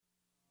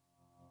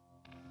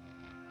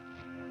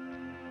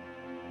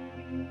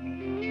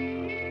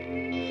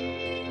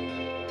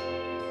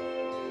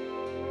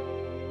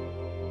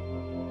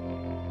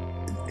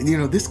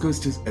this goes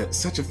to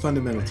such a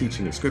fundamental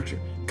teaching of Scripture.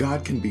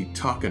 God can be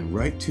talking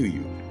right to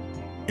you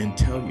and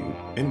tell you,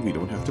 and we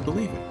don't have to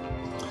believe it.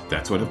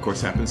 That's what, of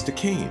course, happens to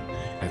Cain.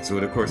 That's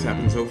what, of course,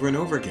 happens over and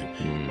over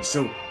again.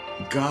 So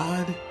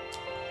God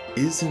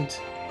isn't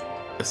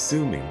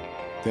assuming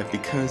that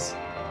because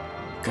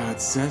God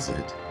says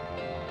it,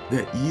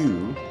 that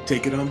you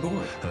take it on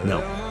board.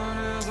 No.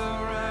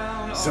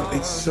 So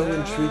it's so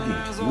intriguing.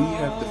 We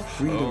have the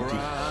freedom to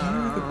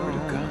hear the Word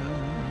of God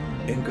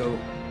and go,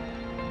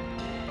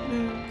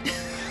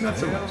 not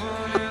so much.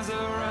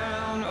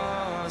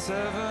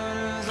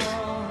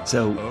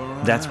 So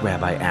that's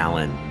Rabbi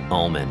Alan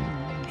Ullman.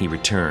 He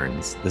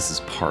returns. This is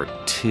part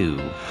 2,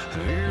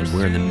 and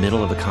we're in the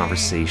middle of a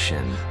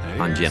conversation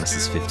on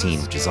Genesis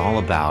 15, which is all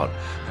about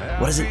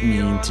what does it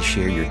mean to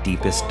share your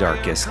deepest,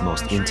 darkest,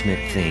 most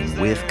intimate thing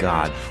with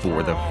God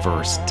for the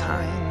first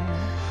time.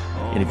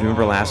 And if you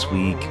remember last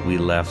week, we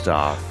left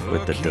off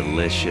with the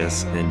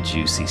delicious and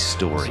juicy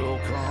story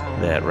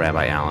that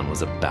Rabbi Alan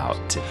was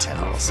about to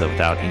tell. So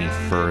without any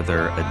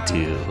further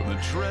ado,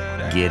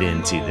 get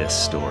into this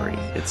story.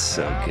 It's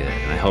so good.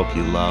 And I hope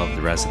you love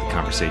the rest of the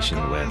conversation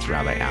with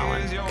Rabbi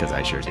Alan, because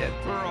I sure did.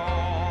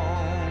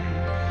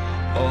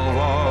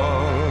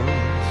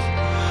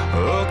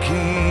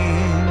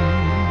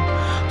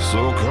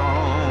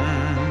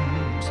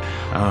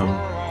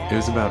 It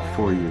was about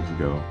 4 years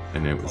ago,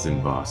 and it was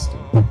in Boston.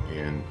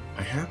 And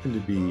I happened to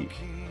be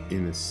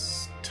in a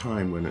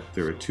time when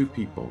there are 2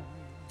 people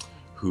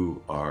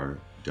who are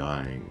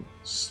dying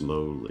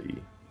slowly,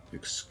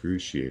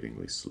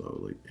 excruciatingly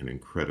slowly, and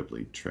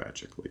incredibly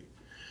tragically,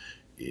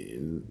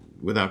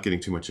 without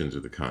getting too much into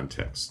the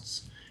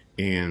contexts.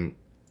 And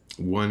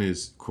one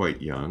is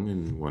quite young,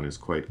 and one is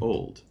quite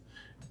old.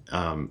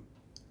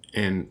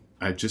 And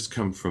I've just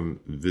come from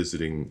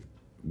visiting,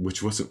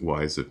 which wasn't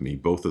wise of me,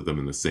 both of them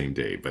in the same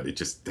day, but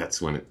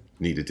that's when it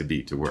needed to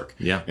be to work.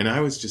 Yeah. And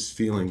I was just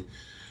feeling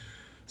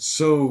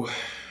so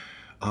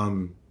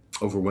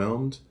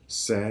overwhelmed,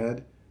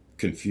 sad,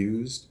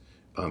 confused,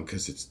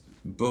 because it's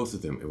both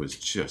of them. It was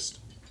just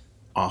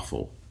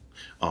awful.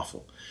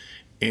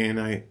 And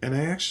I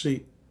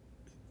actually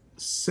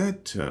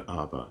said to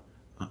Abba,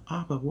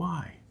 Abba,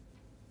 why?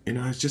 And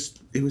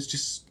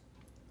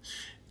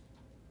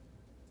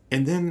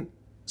and then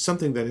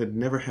something that had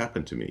never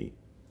happened to me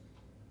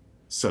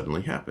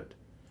suddenly happened.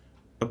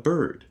 A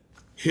bird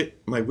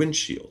hit my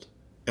windshield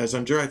as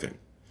I'm driving.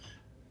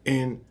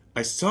 And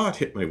I saw it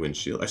hit my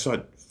windshield. I saw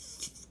it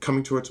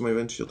coming towards my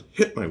windshield,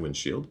 hit my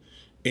windshield,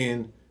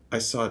 and I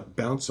saw it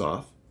bounce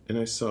off, and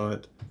I saw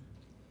it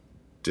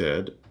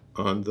dead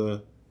on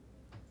the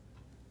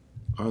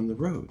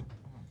road.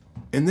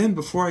 And then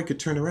before I could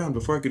turn around,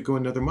 before I could go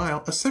another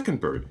mile, a second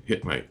bird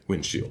hit my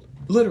windshield.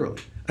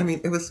 Literally. I mean,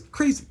 it was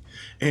crazy.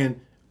 And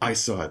I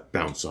saw it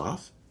bounce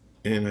off,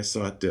 and I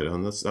saw it dead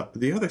on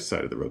the other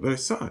side of the road. But I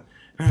saw it.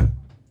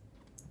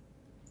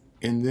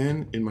 And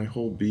then in my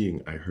whole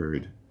being, I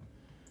heard,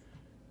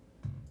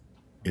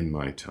 in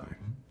my time.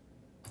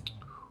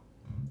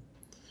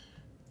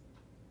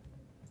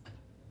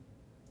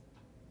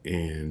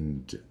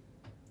 And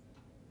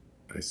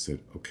I said,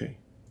 okay,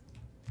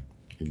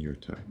 in your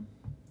time.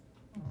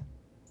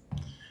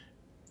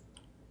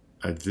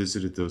 I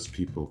visited those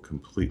people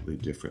completely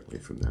differently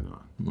from then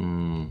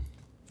on.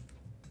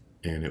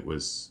 And it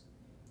was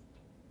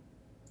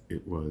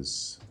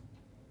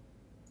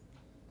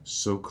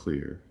so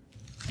clear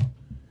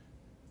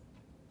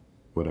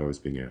what I was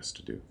being asked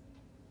to do.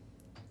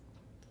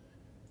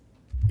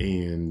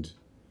 And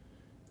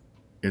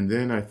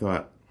then I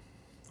thought,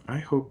 I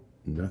hope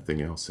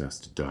nothing else has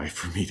to die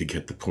for me to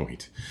get the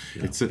point.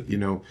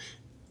 Yeah.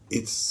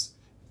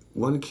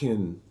 One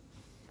can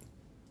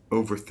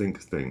overthink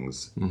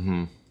things,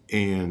 mm-hmm.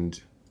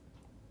 and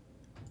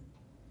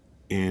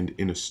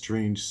in a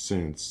strange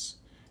sense,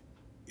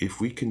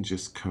 if we can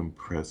just come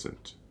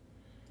present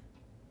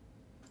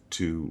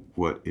to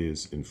what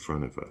is in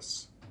front of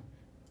us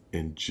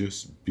and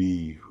just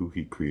be who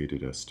He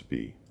created us to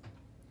be.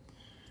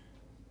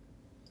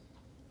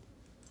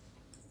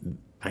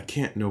 I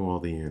can't know all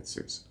the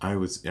answers. I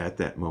was at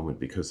that moment,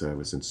 because I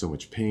was in so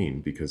much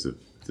pain because of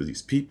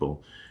these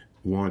people,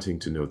 wanting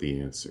to know the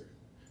answer.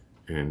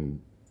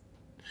 And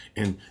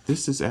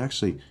this is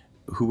actually,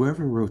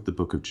 whoever wrote the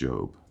book of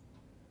Job,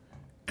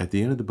 at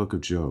the end of the book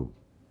of Job,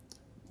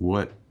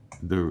 what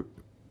the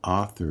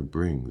author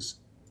brings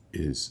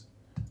is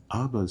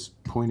Abba's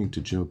pointing to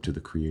Job to the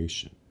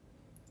creation.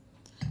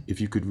 If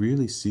you could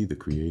really see the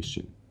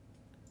creation,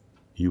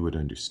 you would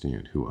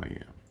understand who I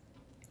am.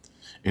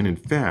 And in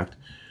fact,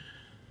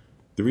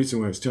 the reason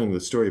why I was telling the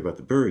story about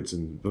the birds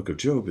in the book of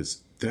Job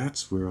is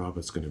that's where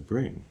Abba's going to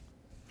bring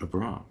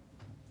Abram.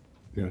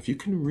 Now, if you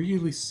can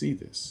really see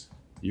this,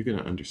 you're going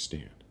to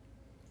understand.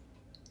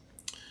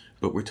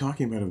 But we're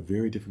talking about a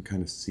very different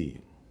kind of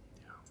seeing.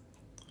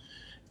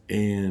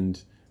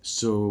 And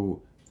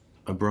so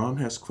Abram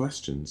has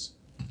questions.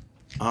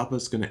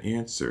 Abba's going to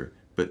answer,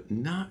 but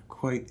not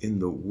quite in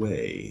the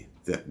way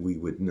that we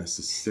would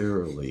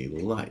necessarily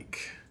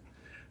like.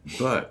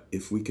 But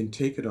if we can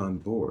take it on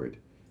board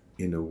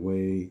in a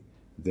way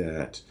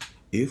that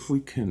if we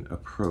can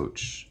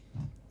approach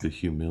the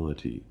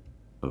humility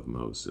of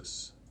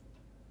Moses,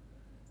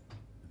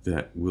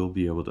 that we'll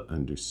be able to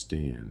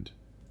understand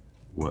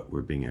what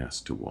we're being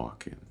asked to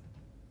walk in.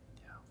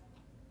 Yeah.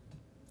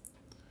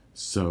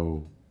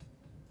 So,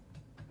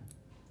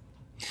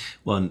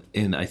 well,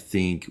 and I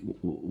think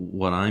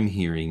what I'm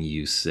hearing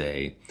you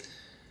say,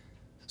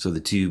 so the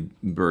two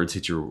birds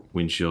hit your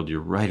windshield, you're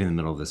right in the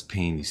middle of this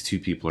pain, these two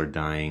people are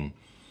dying,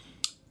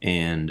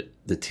 and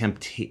the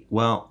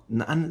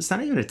it's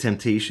not even a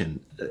temptation,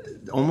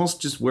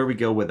 almost just where we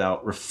go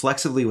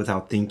reflexively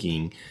without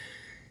thinking,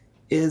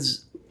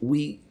 is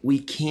we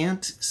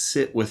can't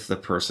sit with the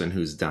person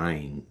who's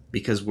dying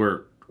because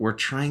we're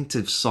trying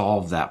to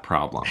solve that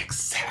problem.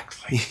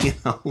 Exactly.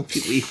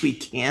 We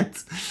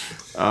can't.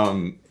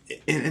 And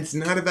it's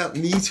not about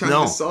me trying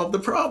to solve the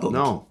problem.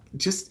 No.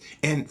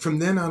 And from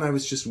then on, I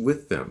was just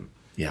with them.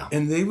 Yeah.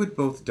 And they would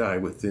both die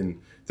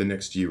within the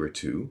next year or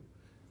two,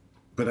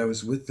 but I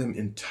was with them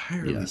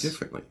entirely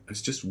differently. I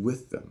was just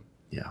with them.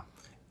 Yeah.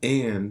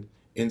 And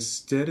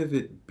instead of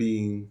it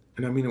being,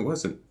 and I mean, it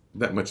wasn't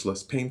that much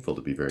less painful,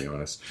 to be very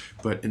honest,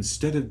 but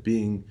instead of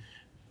being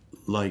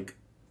like,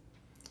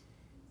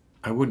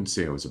 I wouldn't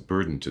say I was a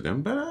burden to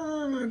them,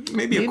 but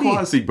maybe a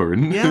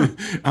quasi-burden. Yeah.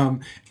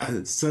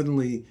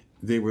 Suddenly,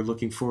 they were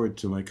looking forward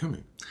to my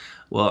coming.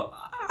 Well,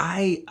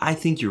 I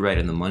think you're right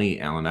in the money,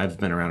 Alan. I've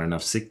been around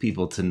enough sick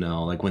people to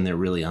know, like, when they're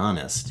really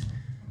honest,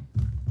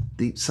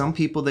 some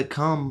people that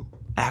come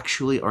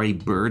actually are a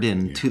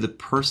burden to the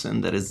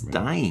person that is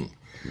dying.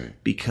 Right.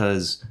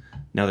 Because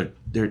now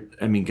they're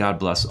I mean, God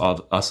bless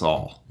us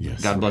all.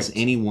 Yes, God bless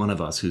any one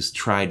of us who's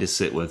tried to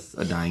sit with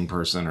a dying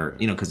person, or,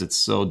 because it's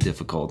so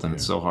difficult and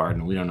it's so hard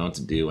and we don't know what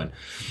to do.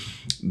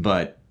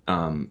 But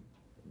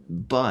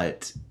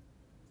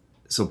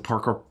so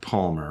Parker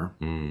Palmer,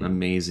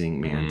 amazing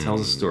man,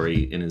 tells a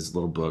story in his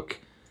little book,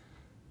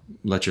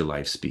 Let Your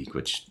Life Speak,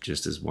 which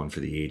just is one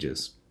for the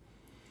ages.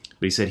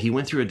 But he said he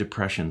went through a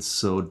depression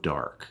so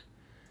dark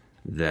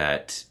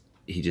that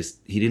he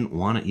didn't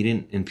want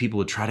it. And people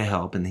would try to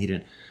help, and he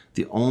didn't.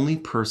 The only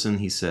person,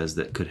 he says,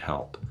 that could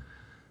help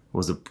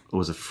was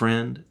a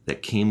friend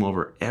that came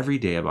over every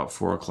day about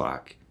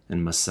 4:00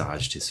 and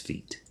massaged his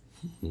feet.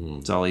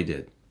 That's all he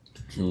did.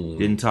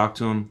 Didn't talk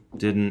to him.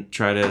 Didn't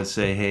try to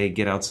say, hey,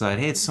 get outside.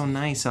 Hey, it's so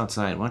nice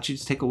outside. Why don't you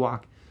just take a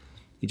walk?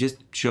 He just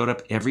showed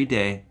up every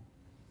day.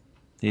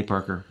 Hey,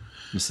 Parker,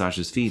 massage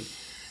his feet.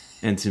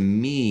 And to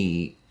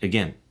me,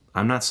 again,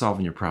 I'm not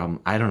solving your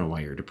problem. I don't know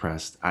why you're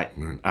depressed. I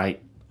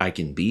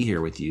can be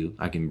here with you.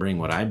 I can bring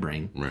what I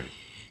bring,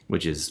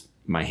 which is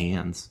my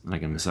hands, and I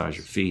can massage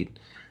your feet.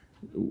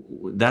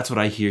 That's what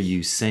I hear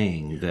you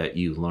saying that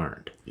you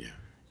learned. Yeah.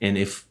 And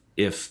if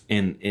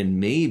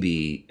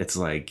maybe it's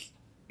like,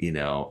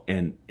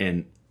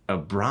 and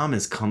Abram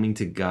is coming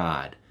to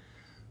God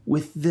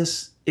with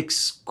this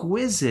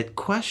exquisite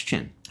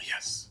question.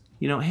 Yes.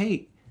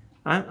 Hey,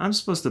 I'm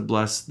supposed to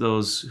bless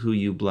those who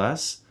you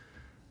bless.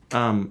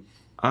 I'm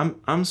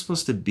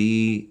supposed to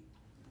be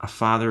a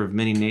father of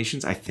many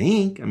nations. I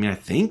think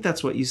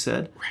that's what you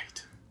said.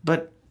 Right.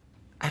 But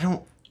I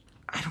don't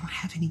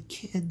have any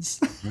kids.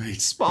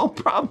 Right. Small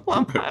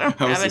problem. I don't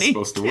How have is this any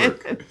supposed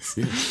kids.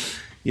 to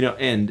work?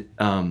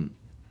 And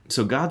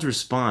so God's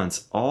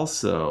response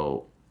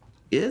also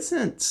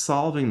isn't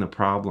solving the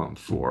problem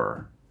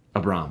for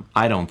Abram,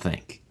 I don't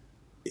think.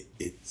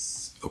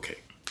 It's okay.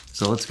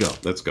 So let's go.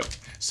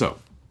 So,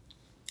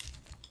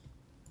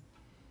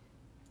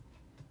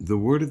 the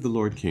word of the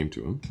Lord came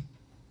to him,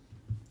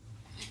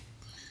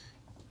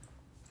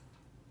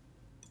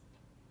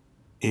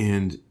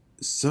 and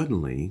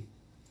suddenly,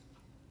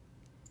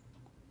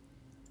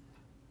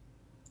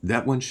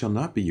 that one shall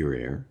not be your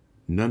heir.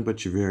 None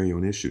but your very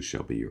own issue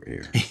shall be your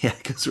heir. Yeah,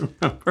 because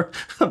remember,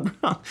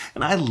 Abram,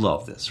 and I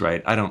love this,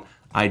 right?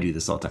 I do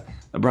this all the time.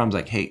 Abram's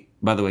like, hey,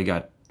 by the way,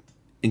 God,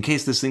 in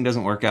case this thing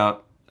doesn't work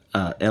out,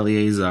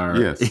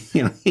 Eleazar,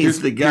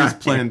 he's the guy. Here's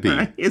plan B.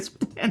 Right? It's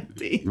plan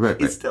B. Right.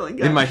 He's still a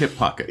guy. In my hip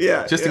pocket.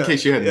 Yeah. Just in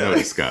case you hadn't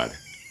noticed, God.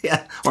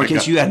 Yeah. Or in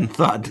case you hadn't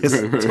thought this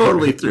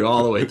totally through,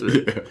 all the way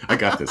through. Yeah, I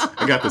got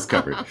this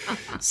covered.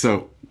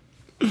 So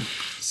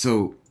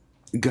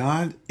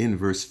God in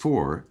verse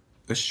 4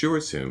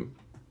 assures him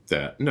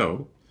that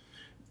no.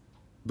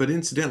 But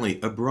incidentally,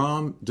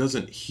 Abram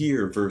doesn't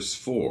hear verse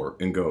 4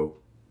 and go,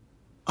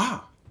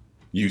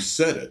 you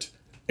said it.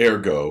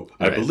 Ergo,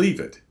 I believe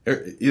it.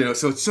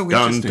 So it's so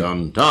interesting.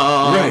 Dun, dun,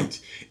 dun. Right.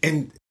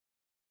 And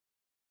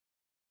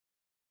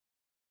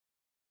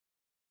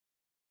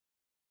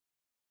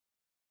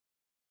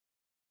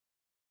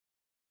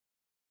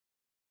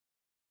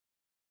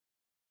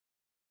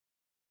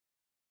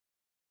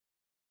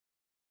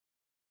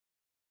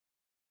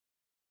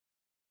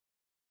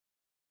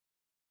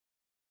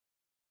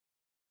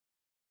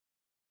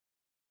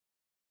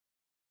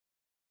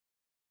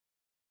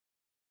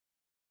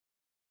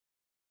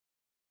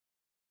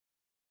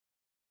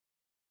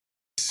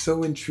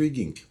so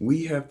intriguing.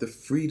 We have the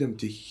freedom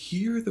to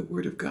hear the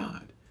word of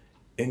God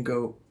and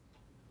go,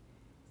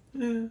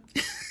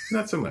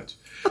 not so much.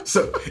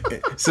 So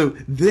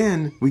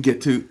then we get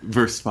to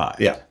verse 5.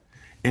 Yeah.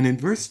 And in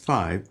verse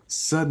 5,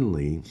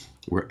 suddenly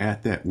we're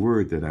at that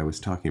word that I was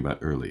talking about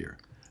earlier,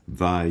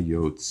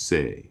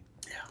 vayotse.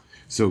 Yeah.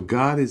 So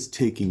God is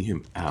taking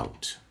him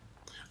out.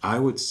 I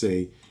would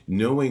say,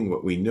 knowing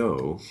what we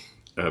know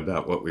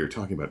about what we were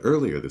talking about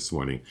earlier this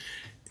morning,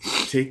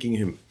 taking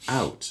him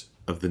out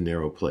of the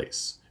narrow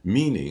place,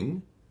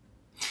 meaning...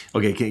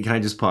 Okay, can I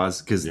just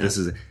pause? Because this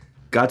is...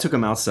 God took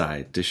him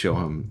outside to show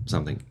him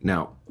something.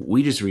 Now,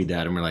 we just read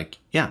that and we're like,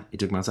 yeah, he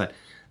took him outside.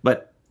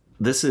 But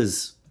this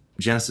is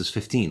Genesis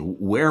 15.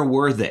 Where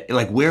were they?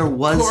 Like, where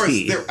was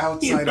he? Of course, they're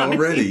outside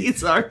already.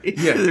 It's already...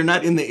 Yeah. They're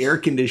not in the air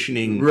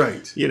conditioning,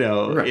 right?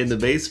 In the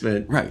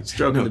basement,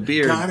 stroking the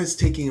beard. God is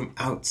taking him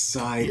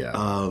outside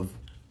of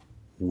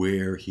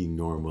where he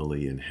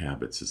normally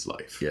inhabits his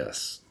life.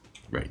 Yes.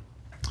 Right.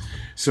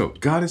 So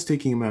God is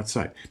taking him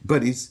outside.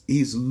 But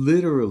he's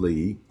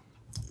literally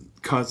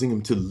causing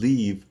him to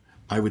leave,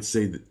 I would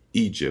say,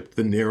 Egypt,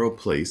 the narrow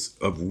place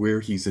of where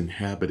he's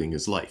inhabiting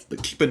his life.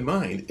 But keep in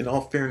mind, in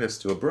all fairness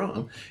to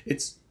Abram,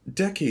 it's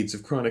decades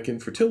of chronic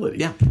infertility.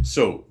 Yeah.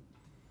 So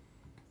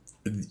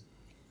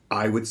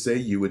I would say,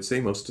 you would say,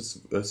 most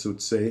of us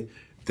would say,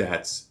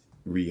 that's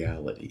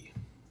reality.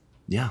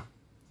 Yeah.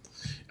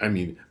 I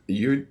mean,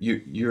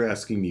 you're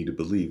asking me to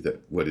believe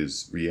that what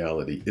is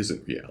reality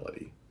isn't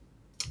reality.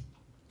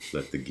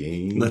 Let the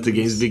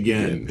games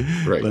begin.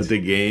 Right. Let the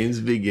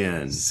games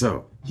begin.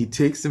 So he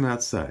takes him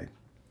outside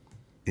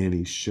and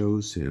he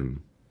shows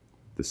him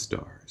the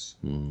stars.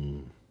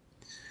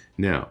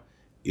 Now,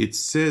 it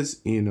says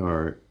in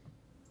our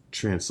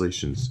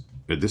translations,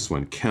 this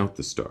one, count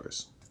the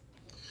stars.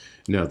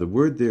 Now, the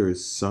word there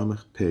is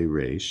samach pe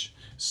resh,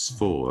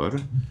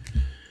 sfor.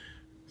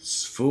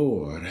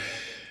 Sfor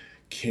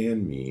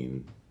can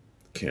mean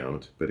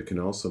count, but it can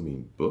also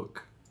mean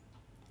book,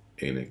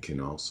 and it can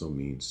also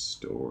mean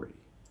story.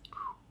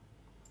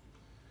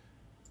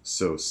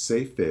 So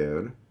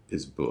sefer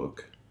is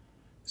book,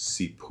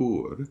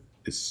 sipur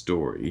is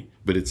story,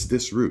 but it's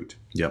this root.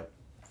 Yep.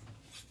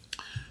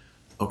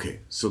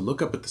 Okay, so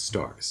look up at the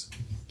stars.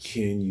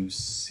 Can you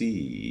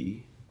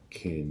see?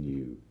 Can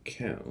you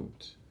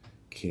count?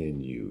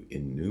 Can you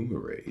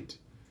enumerate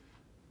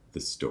the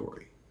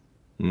story?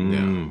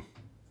 Now,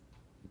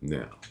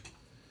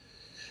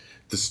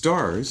 the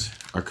stars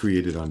are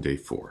created on day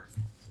 4.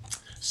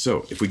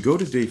 So if we go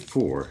to day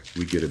 4,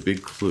 we get a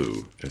big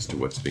clue as to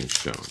what's being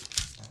shown.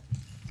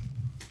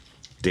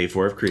 Day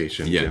 4 of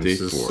creation. Yeah,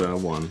 Genesis, day 4.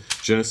 1.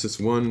 Genesis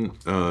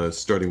 1,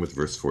 starting with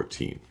verse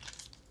 14.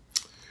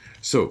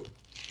 So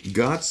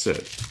God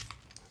said,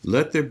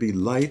 "Let there be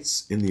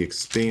lights in the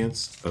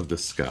expanse of the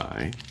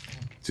sky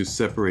to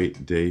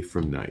separate day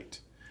from night.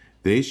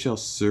 They shall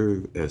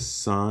serve as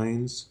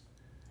signs."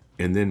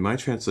 And then my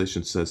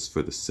translation says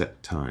for the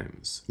set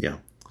times. Yeah.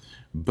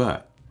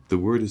 But the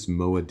word is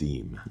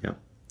moedim. Yeah.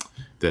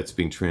 That's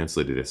being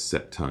translated as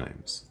set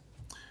times.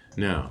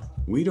 Now,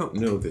 we don't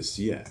know this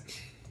yet,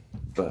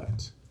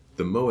 but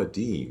the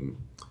moedim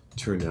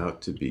turn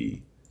out to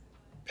be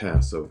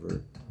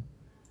Passover,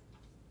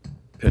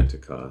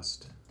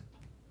 Pentecost,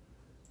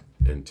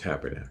 and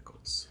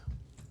Tabernacles.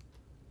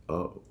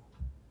 Oh.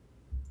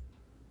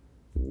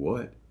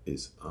 What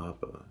is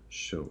Abba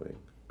showing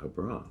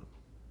Abram?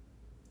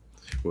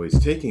 Well, he's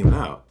taking him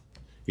out.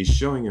 He's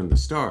showing him the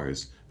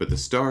stars, but the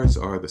stars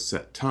are the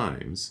set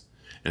times,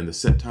 and the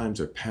set times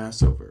are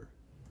Passover.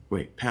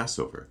 Wait,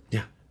 Passover.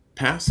 Yeah.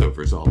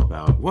 Passover is all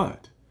about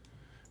what?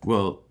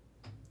 Well,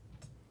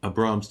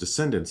 Abram's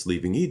descendants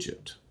leaving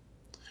Egypt.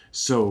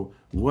 So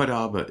what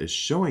Abba is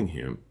showing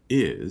him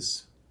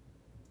is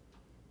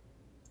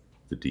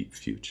the deep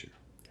future.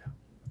 Yeah.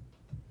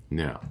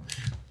 Now,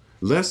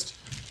 lest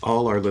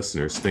all our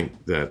listeners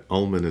think that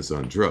Ullman is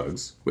on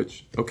drugs,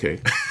 which, okay,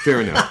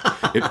 fair enough.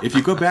 If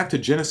you go back to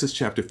Genesis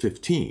chapter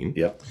 15,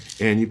 Yep.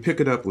 and you pick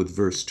it up with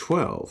verse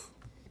 12,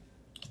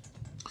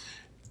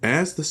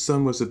 as the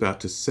sun was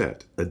about to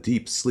set, a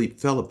deep sleep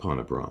fell upon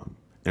Abram,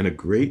 and a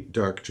great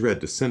dark dread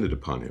descended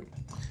upon him.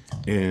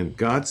 And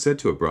God said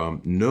to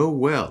Abram, "Know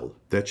well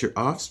that your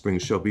offspring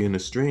shall be in a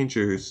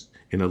stranger's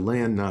in a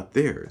land not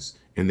theirs,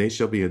 and they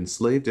shall be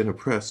enslaved and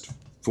oppressed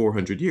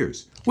 400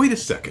 years. Wait a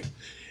second.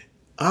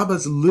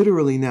 Abba's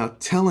literally now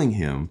telling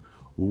him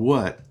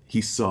what he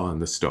saw in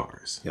the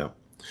stars. Yeah.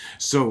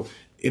 So,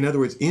 in other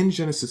words, in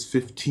Genesis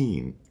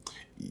 15,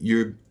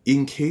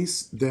 in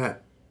case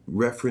that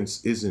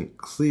reference isn't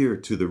clear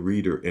to the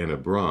reader and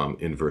Abram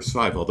in verse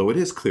 5, although it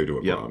is clear to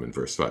Abram in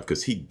verse 5,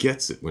 because he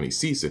gets it when he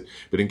sees it.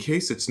 But in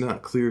case it's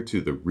not clear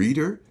to the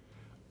reader,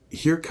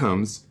 here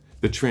comes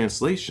the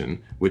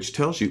translation, which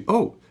tells you,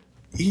 oh,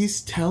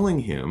 he's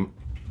telling him,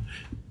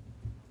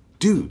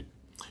 dude,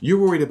 you're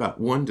worried about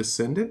one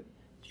descendant?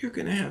 You're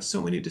going to have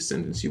so many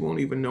descendants, you won't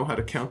even know how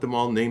to count them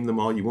all, name them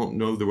all. You won't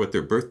know what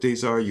their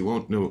birthdays are. You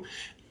won't know.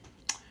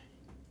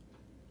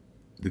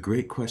 The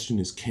great question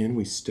is, can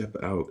we step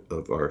out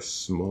of our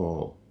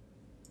small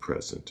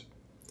present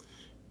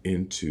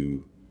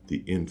into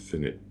the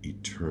infinite,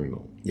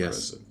 eternal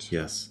present?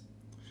 Yes.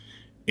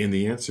 And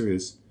the answer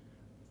is,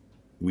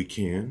 we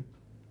can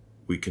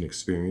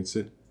experience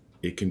it.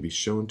 It can be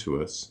shown to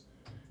us.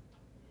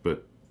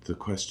 But the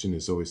question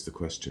is always the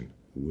question,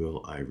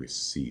 will I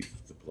receive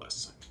the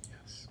blessing?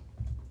 Yes.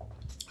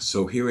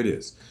 So here it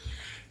is.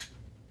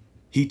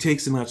 He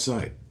takes him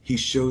outside. He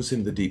shows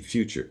him the deep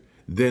future.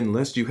 Then,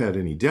 lest you had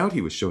any doubt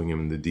he was showing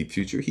him the deep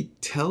future, he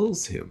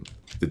tells him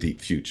the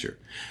deep future.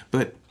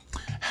 But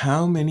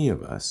how many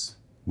of us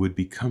would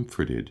be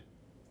comforted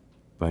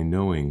by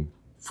knowing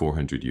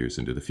 400 years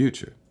into the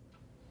future?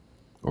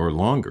 Or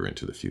longer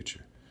into the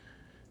future?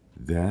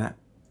 That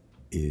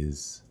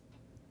is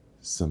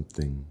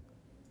something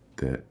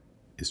that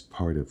is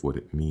part of what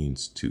it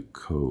means to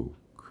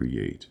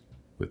co-create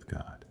with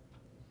God.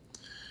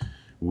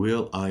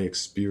 Will I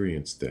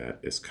experience that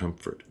as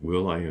comfort?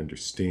 Will I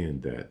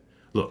understand that?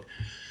 Look,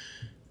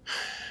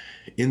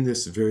 in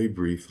this very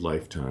brief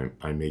lifetime,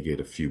 I may get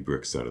a few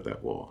bricks out of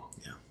that wall.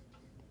 Yeah.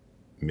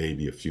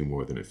 Maybe a few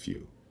more than a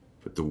few.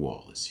 But the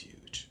wall is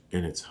huge,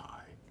 and it's high.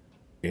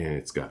 And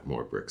it's got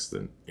more bricks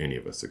than any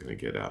of us are going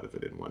to get out of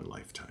it in one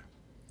lifetime.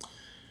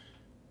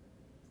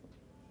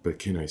 But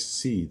can I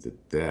see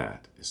that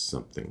that is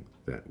something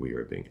that we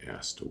are being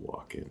asked to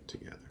walk in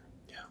together?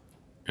 Yeah.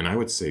 And I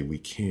would say we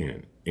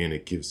can. And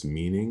it gives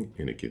meaning,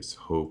 and it gives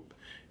hope,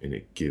 and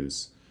it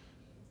gives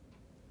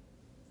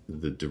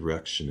the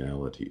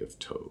directionality of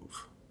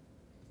Tov.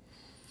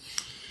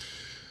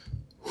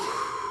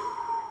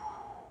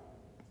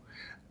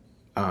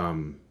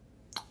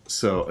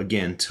 So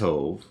again,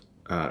 Tov.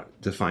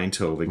 Define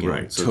Tov again.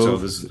 Right. So Tov,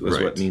 Tov is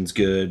right. what means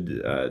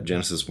good.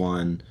 Genesis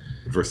 1.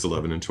 Verse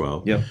 11 and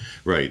 12. Yep.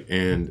 Right.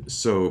 And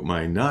so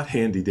my not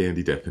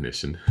handy-dandy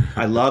definition.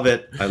 I love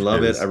it. I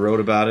love it. is- I wrote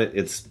about it.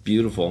 It's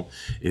beautiful.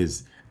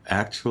 is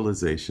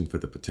actualization for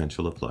the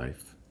potential of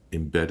life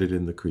embedded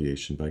in the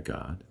creation by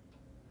God,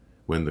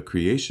 when the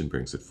creation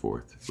brings it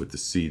forth with the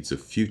seeds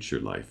of future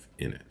life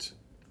in it.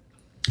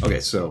 Okay,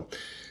 so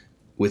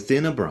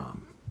within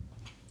Abram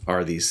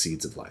are these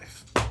seeds of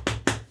life.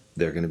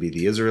 They're going to be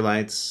the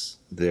Israelites.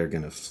 They're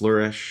going to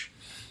flourish.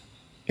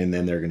 And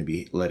then they're going to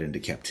be led into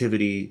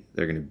captivity.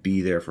 They're going to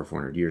be there for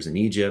 400 years in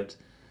Egypt.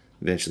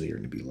 Eventually, they're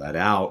going to be let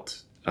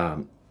out.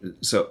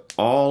 So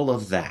all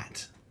of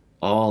that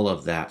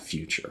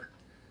future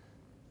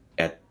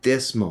at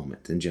this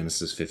moment in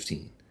Genesis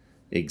 15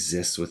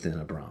 exists within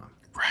Abram.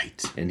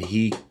 Right. And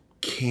he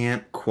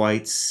can't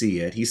quite see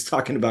it. He's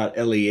talking about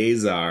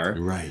Eliezer.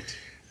 Right.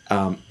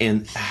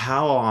 And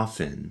how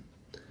often,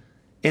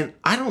 and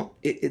I don't,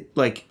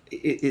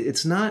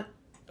 it's not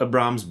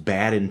Abram's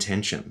bad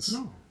intentions.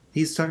 No.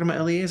 He's talking about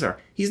Eliezer.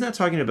 He's not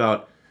talking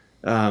about,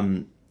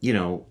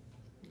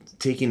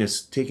 taking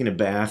a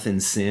bath in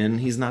sin.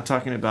 He's not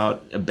talking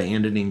about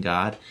abandoning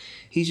God.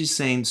 He's just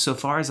saying, so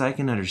far as I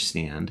can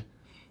understand,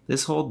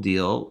 this whole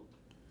deal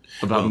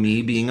about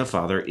me being a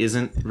father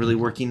isn't really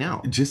working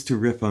out. Just to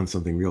riff on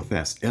something real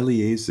fast.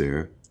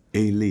 Eliezer,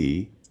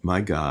 Eli, my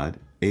God,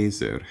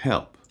 Ezer,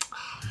 help.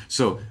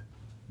 So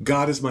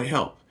God is my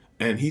help.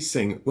 And he's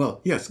saying, well,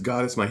 yes,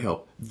 God is my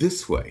help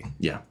this way.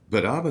 Yeah.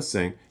 But Abba's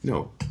saying,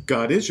 no,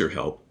 God is your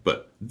help,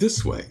 but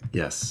this way.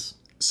 Yes.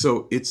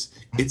 So it's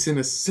in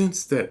a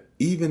sense that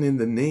even in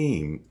the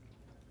name,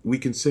 we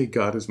can say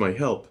God is my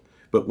help,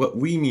 but what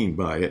we mean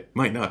by it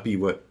might not be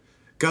what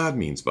God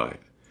means by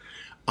it.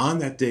 On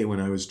that day when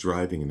I was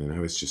driving and I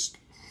was just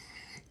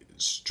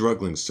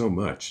struggling so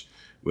much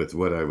with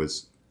what I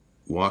was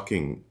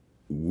walking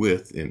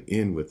with and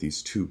in with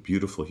these two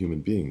beautiful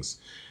human beings,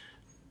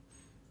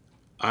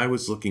 I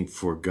was looking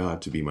for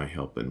God to be my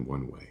help in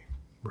one way.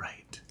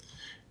 Right.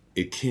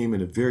 It came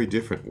in a very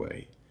different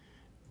way,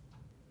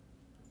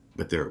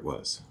 but there it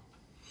was.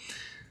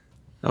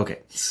 Okay,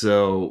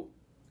 so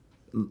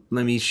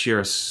let me share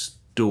a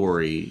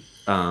story.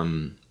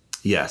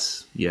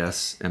 Yes,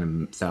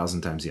 and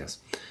 1,000 times yes.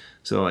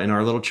 So in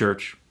our little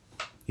church,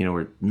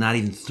 we're not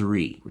even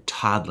 3. We're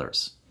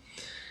toddlers.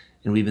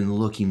 And we've been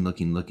looking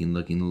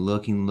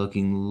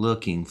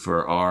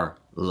for our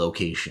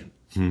location.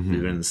 Mm-hmm.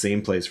 We've been in the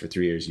same place for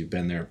 3 years. You've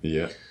been there.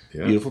 Yeah.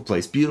 Beautiful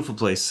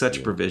place,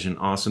 such provision,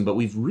 awesome. But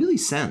we've really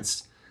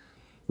sensed,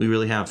 we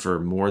really have for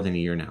more than a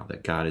year now,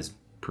 that God is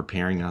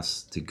preparing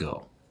us to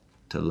go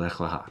to Lech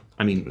Lecha.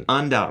 I mean,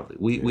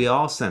 undoubtedly, we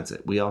all sense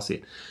it. We all see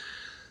it.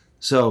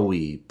 So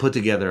we put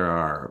together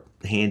our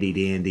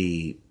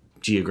handy-dandy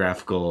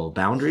geographical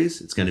boundaries.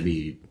 It's going to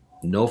be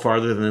no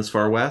farther than this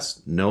far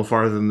west, no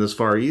farther than this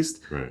far east,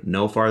 right.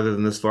 No farther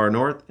than this far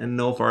north, and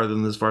no farther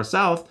than this far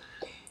south.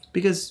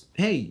 Because,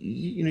 hey,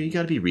 you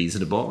got to be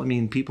reasonable. I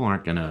mean, people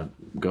aren't going to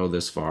go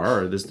this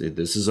far, or this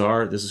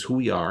is who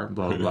we are,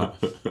 blah, blah,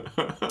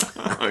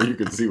 blah. You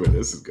can see where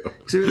this is going.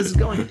 See where this is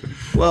going.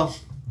 Well,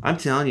 I'm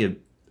telling you,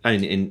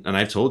 and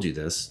I've told you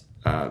this,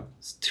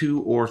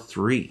 2 or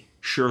 3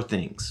 sure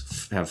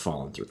things have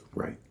fallen through.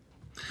 Right.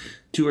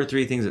 2 or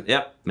 3 things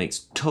that,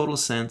 makes total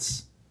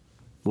sense.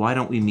 Why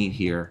don't we meet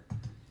here?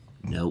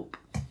 Nope.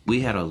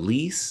 We had a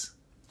lease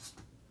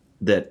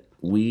that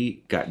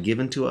we got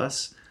given to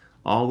us.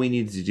 All we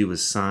needed to do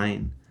was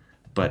sign,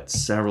 but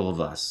several of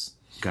us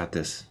got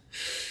this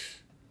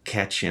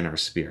catch in our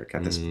spirit,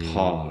 got this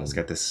pause,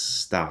 got this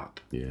stop.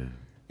 Yeah.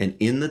 And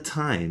in the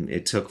time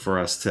it took for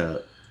us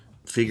to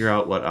figure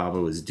out what Abba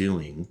was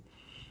doing,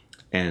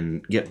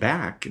 and get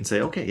back and say,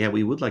 okay, yeah,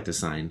 we would like to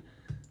sign.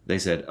 They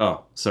said,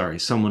 oh, sorry,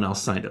 someone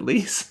else signed a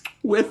lease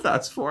with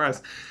us for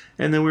us.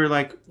 And then we were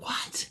like,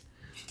 what?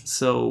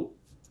 So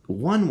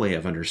one way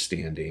of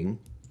understanding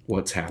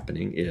what's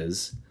happening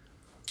is,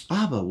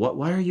 Abba,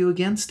 why are you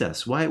against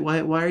us? Why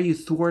are you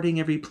thwarting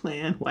every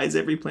plan? Why is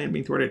every plan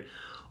being thwarted?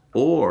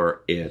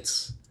 Or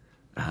it's,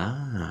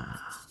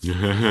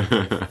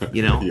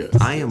 Yes,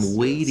 I am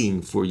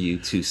waiting for you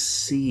to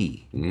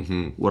see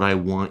what I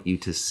want you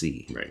to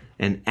see. Right.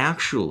 And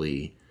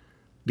actually,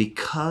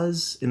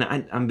 because, and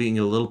I'm being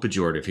a little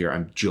pejorative here,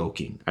 I'm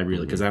joking. I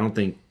really, because I don't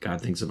think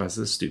God thinks of us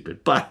as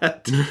stupid,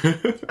 but.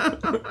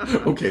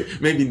 Okay,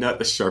 maybe not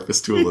the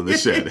sharpest tool in the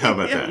shed. How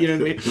about that? You know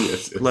what I mean?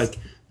 Yes. Like,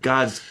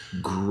 God's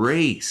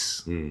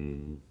grace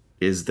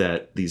is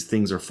that these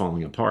things are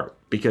falling apart.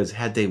 Because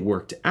had they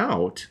worked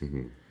out,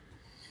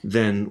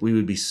 then it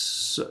would be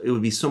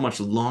so much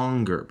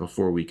longer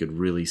before we could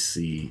really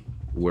see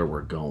where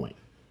we're going.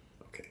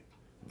 Okay.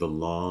 The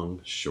long,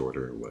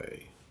 shorter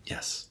way.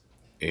 Yes.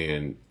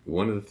 And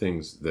one of the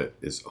things that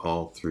is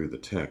all through the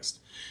text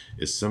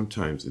is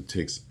sometimes it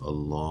takes a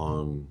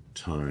long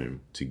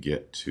time to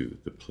get to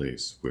the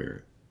place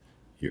where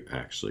you're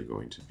actually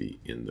going to be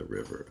in the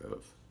river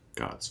of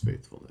God's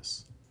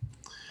faithfulness.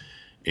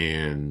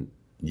 And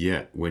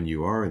yet, when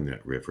you are in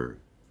that river,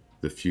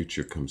 the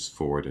future comes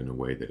forward in a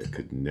way that it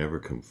could never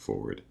come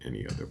forward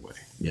any other way.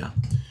 Yeah.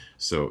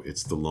 So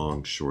it's the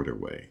long, shorter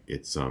way.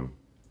 It's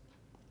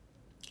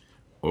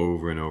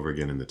over and over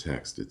again in the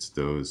text. It's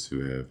those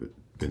who have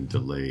been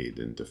delayed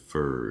and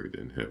deferred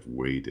and have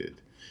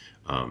waited.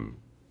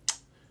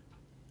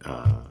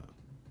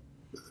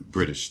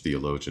 British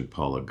theologian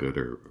Paula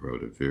Gooder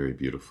wrote a very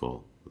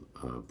beautiful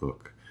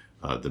book.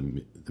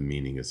 The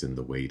meaning is in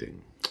the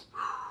waiting,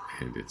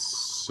 and it's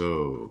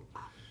so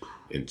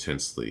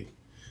intensely.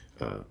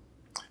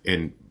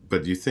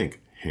 But you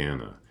think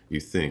Hannah, you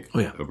think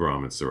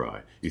Abram and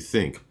Sarai, you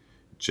think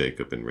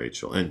Jacob and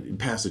Rachel, and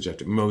passage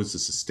after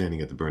Moses is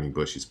standing at the burning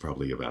bush. He's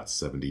probably about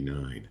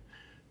 79.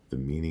 The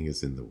meaning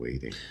is in the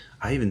waiting.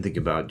 I even think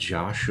about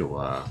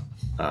Joshua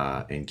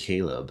and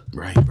Caleb.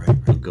 Right.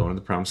 Going to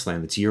the promised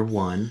land. It's year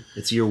one.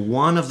 It's year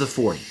one of the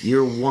 40.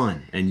 Year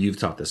one. And you've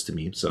taught this to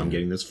me, so I'm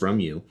getting this from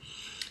you,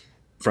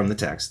 from the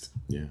text.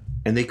 Yeah.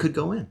 And they could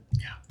go in.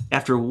 Yeah.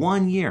 After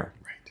 1 year.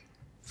 Right.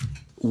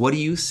 What do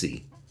you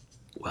see?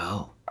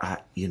 Well,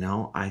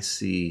 I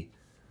see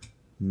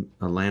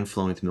a land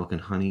flowing with milk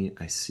and honey.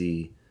 I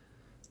see,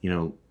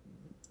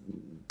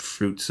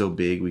 fruit so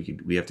big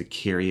we have to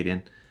carry it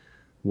in.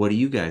 What do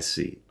you guys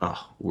see?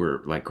 Oh,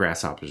 we're like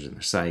grasshoppers in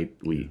their sight.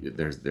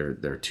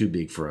 They're too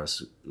big for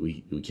us.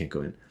 We can't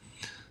go in.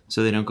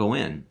 So they don't go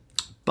in.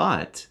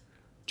 But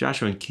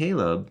Joshua and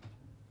Caleb,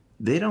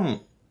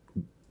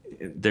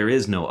 there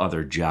is no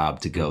other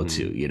job to go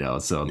to,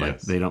 so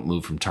they don't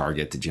move from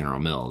Target to General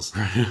Mills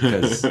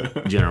because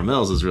General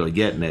Mills is really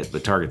getting it,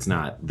 but Target's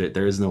not.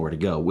 There is nowhere to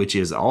go, which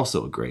is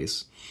also a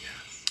grace.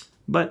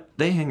 But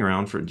they hang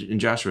around and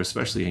Joshua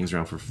especially hangs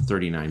around for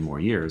 39 more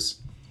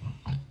years,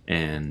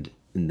 and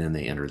then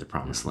they enter the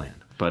promised land.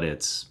 But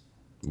it's...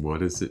 What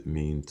does it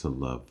mean to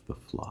love the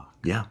flock?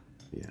 Yeah.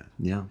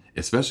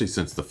 Especially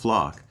since the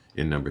flock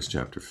in Numbers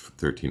chapter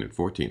 13 and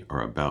 14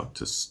 are about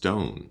to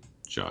stone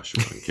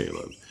Joshua and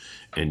Caleb.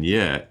 And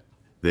yet,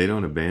 they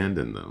don't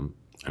abandon them.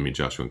 I mean,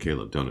 Joshua and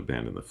Caleb don't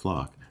abandon the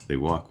flock. They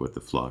walk with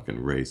the flock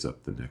and raise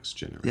up the next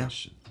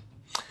generation.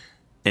 Yeah.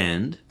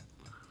 And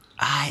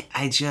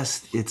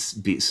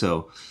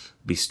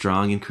be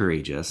strong and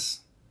courageous,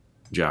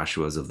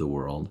 Joshua's of the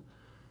world.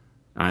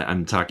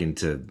 I'm talking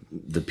to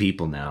the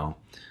people now.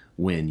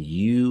 When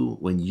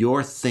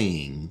your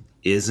thing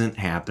isn't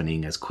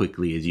happening as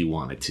quickly as you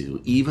want it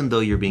to, even though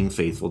you're being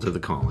faithful to the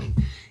calling,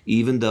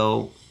 even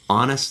though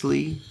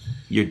honestly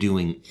you're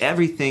doing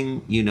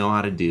everything you know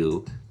how to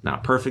do,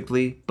 not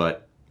perfectly,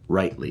 but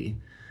rightly,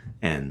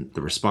 and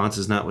the response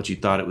is not what you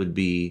thought it would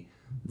be,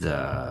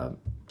 the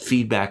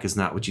feedback is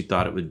not what you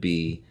thought it would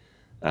be,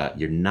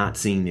 you're not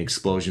seeing the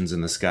explosions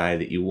in the sky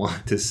that you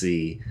want to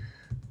see,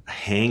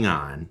 hang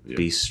on,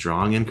 be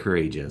strong and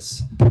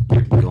courageous.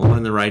 You're going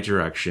in the right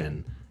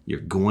direction. You're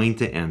going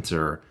to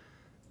enter.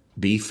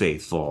 Be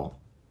faithful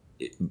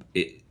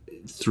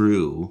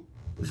through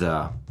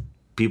the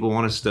people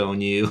want to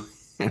stone you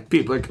and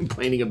people are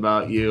complaining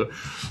about you.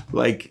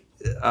 Like,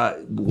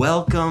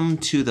 welcome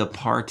to the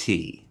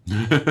party.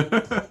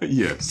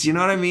 Yes. Do you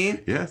know what I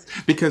mean? Yes.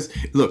 Because,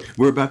 look,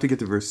 we're about to get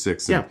to verse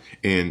 6.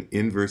 And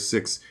in verse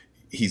 6,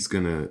 he's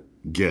going to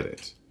get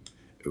it.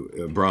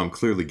 Abram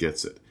clearly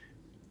gets it.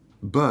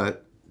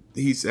 But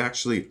he's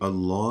actually a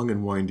long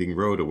and winding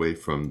road away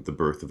from the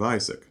birth of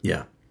Isaac.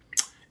 Yeah.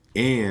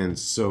 And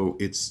so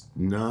it's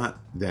not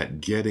that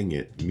getting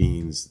it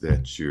means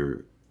that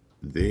you're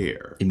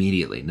there.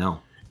 Immediately, no.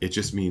 It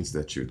just means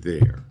that you're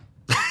there.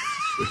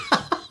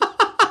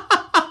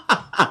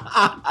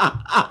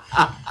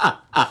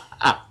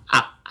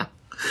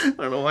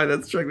 I don't know why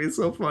that struck me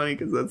so funny,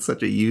 because that's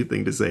such a you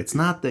thing to say. It's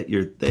not that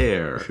you're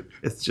there.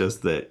 It's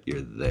just that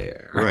you're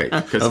there. Right.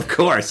 Of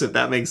course, if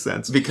that makes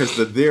sense. Because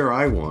the there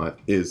I want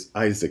is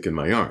Isaac in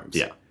my arms.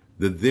 Yeah.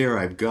 The there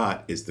I've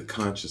got is the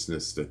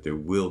consciousness that there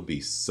will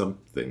be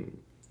something,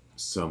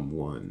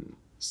 someone,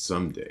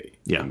 someday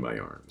Yeah. in my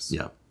arms.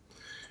 Yeah.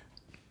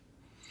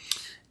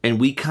 And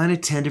we kind of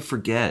tend to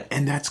forget.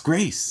 And that's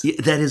grace. Yeah,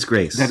 that is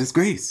grace. That is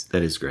grace.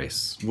 That is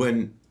grace.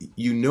 When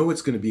you know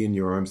it's going to be in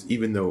your arms,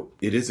 even though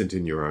it isn't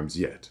in your arms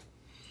yet.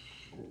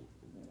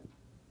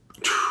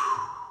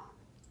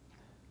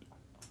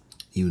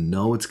 You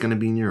know it's going to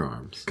be in your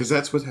arms. Because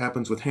that's what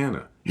happens with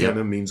Hannah. Yep.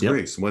 Hannah means Yep.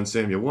 grace. 1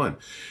 Samuel 1.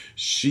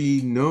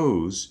 She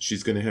knows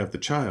she's going to have the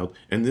child,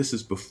 and this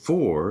is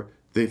before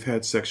they've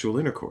had sexual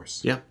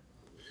intercourse. Yeah.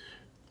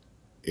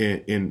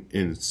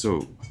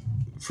 So,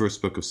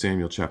 first book of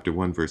Samuel, chapter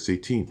 1, verse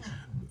 18.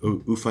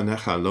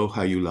 Ufanecha lo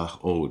hayulach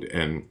od.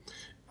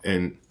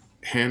 And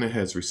Hannah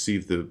has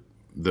received the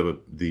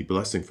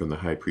blessing from the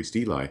high priest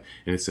Eli,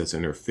 and it says,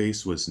 and her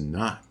face was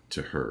not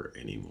to her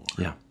anymore.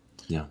 Yeah.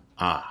 Yeah.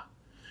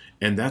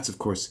 And that's, of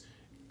course,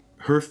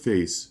 her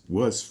face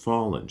was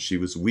fallen. She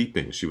was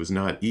weeping. She was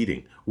not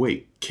eating.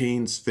 Wait,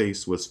 Cain's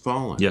face was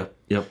fallen. Yep.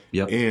 Yep.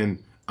 Yep.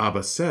 And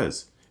Abba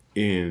says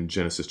in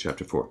Genesis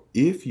chapter 4,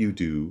 if you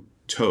do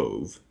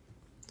tov,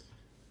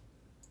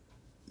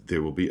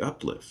 there will be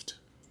uplift.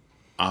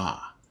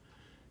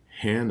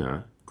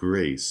 Hannah,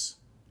 Grace,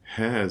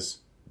 has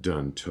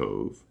done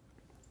tov.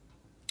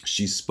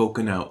 She's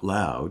spoken out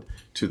loud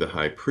to the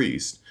high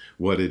priest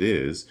what it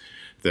is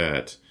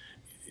that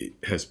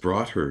has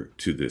brought her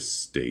to this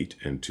state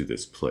and to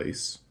this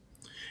place.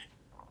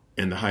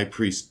 And the high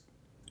priest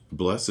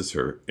blesses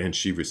her, and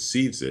she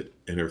receives it,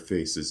 and her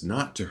face is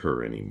not to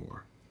her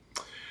anymore.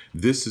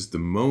 This is the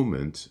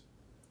moment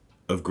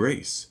of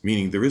grace,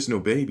 meaning there is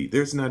no baby. They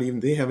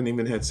haven't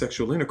even had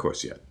sexual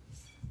intercourse yet.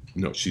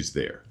 No, she's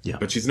there. Yeah.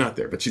 But she's not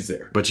there, but she's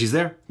there. But she's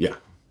there. Yeah.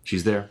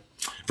 She's there.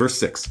 Verse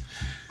 6.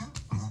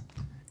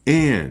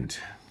 And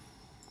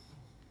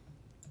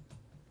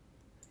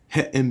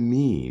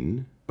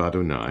He'emin,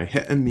 Badonai,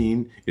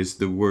 He'emin is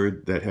the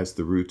word that has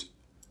the root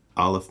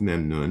Aleph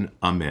Mem Nun,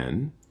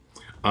 Amen.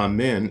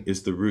 Amen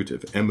is the root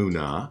of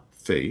Emunah,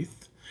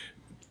 faith.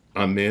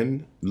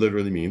 Amen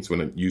literally means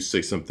when you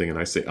say something and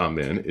I say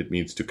Amen, it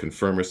means to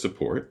confirm or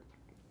support.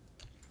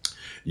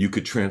 You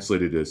could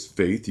translate it as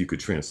faith. You could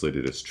translate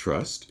it as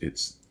trust.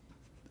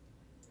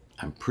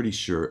 I'm pretty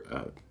sure,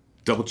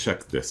 double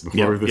check this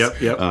before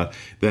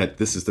that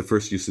this is the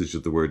first usage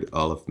of the word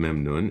Aleph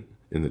Mem Nun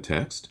in the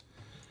text.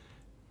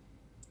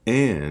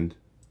 And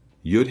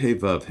Yud He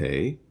Vav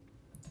He,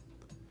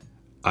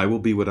 I will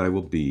be what I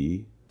will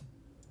be.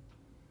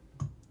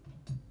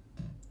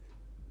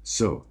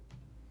 So,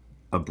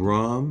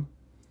 Abram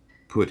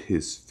put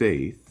his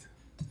faith,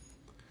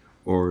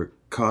 or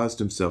caused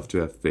himself to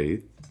have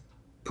faith,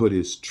 put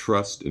his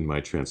trust, in my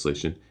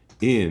translation,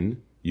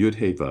 in Yud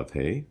He Vav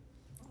He,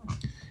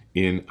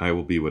 in I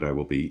will be what I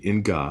will be,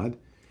 in God,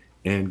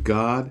 and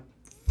God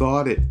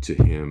thought it to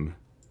him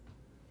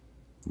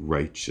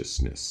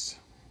righteousness.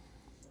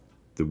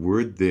 The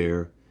word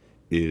there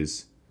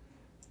is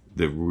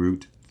the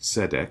root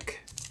tzedek,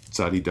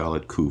 tzadi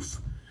dalet kuf.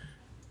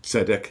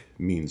 Tzedek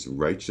means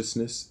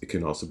righteousness. It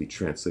can also be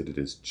translated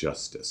as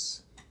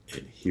justice.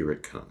 And here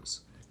it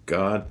comes.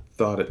 God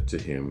thought it to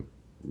him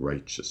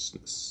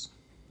righteousness.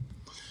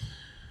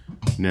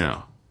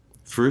 Now,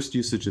 first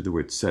usage of the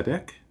word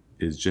tzedek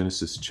is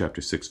Genesis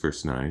chapter 6,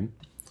 verse 9.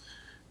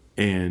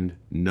 And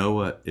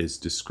Noah is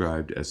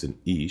described as an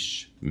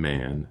ish,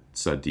 man,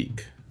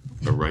 tzaddik,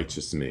 a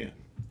righteous man.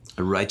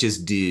 A righteous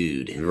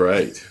dude.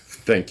 Right.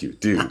 Thank you,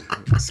 dude.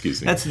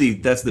 Excuse me.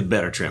 That's the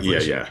better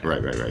translation. Yeah.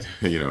 Right.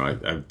 You know,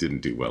 I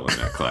didn't do well in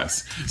that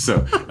class.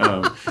 So,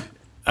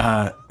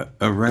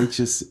 a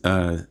righteous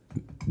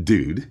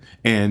dude,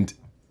 and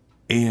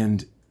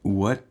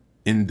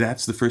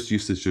that's the first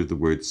usage of the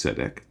word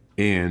tzedek.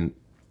 And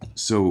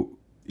so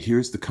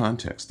here's the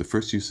context. The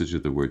first usage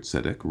of the word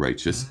tzedek,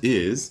 righteous,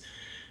 is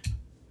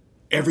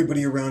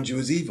everybody around you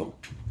is evil.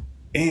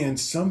 And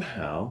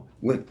somehow,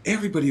 when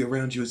everybody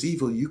around you is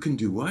evil, you can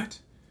do what?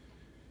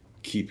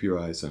 Keep your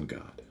eyes on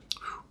God.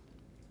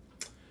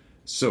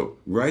 So,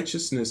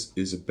 righteousness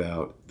is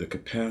about the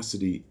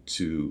capacity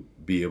to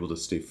be able to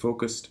stay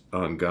focused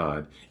on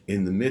God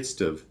in the midst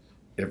of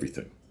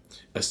everything.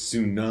 A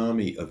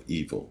tsunami of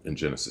evil in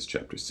Genesis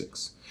chapter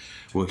 6.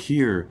 Well,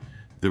 here,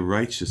 the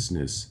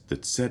righteousness, the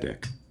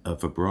tzedek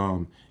of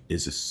Abram,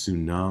 is a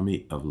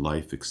tsunami of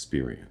life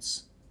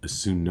experience. A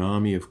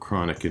tsunami of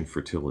chronic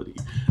infertility,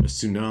 a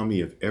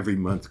tsunami of every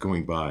month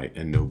going by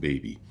and no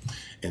baby.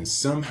 And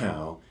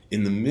somehow,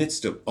 in the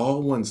midst of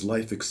all one's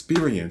life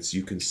experience,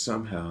 you can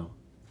somehow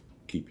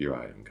keep your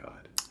eye on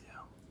God.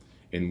 Yeah.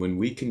 And when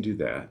we can do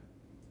that,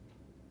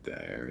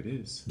 there it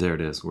is. There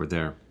it is. We're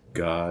there.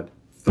 God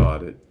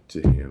thought it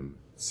to him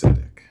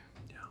tzedek.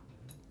 Yeah.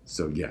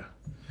 So, yeah.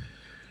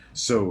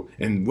 So,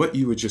 and what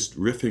you were just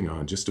riffing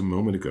on just a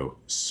moment ago,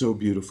 so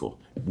beautiful.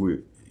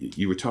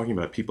 You were talking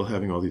about people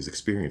having all these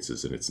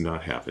experiences and it's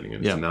not happening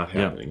and it's not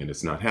happening and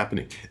it's not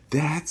happening.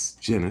 That's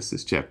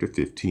Genesis chapter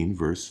 15,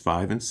 verse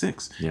 5 and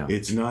 6. Yeah.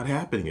 It's not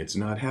happening. It's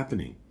not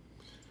happening.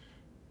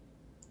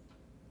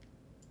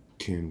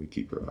 Can we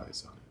keep our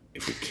eyes on it?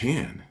 If we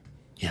can,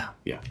 Yeah.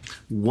 Yeah.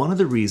 One of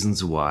the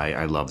reasons why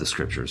I love the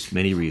scriptures,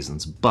 many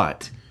reasons,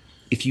 but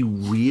if you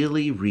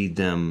really read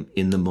them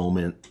in the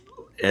moment,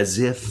 as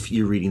if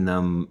you're reading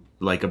them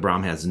like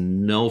Abram has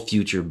no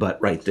future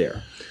but right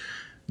there,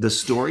 the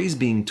story's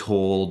being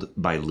told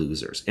by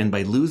losers. And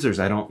by losers,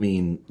 I don't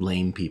mean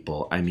lame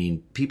people. I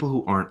mean people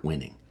who aren't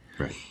winning.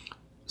 Right.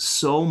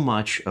 So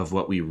much of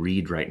what we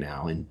read right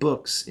now in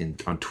books,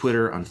 on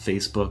Twitter, on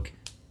Facebook,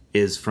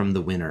 is from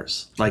the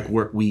winners. Like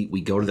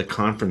we go to the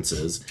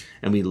conferences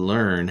and we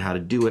learn how to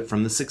do it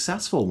from the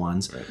successful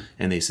ones. Right.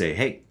 And they say,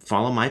 hey,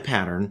 follow my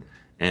pattern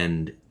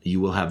and you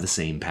will have the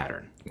same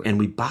pattern. Right. And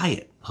we buy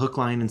it, hook,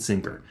 line, and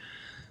sinker.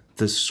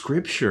 The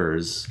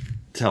scriptures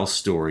tell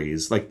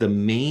stories. Like the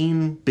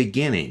main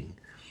beginning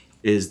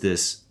is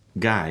this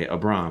guy,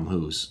 Abram,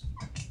 who's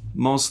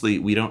mostly,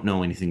 we don't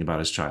know anything about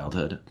his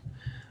childhood.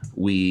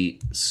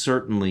 He's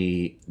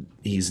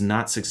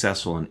not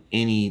successful in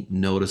any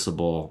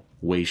noticeable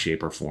way,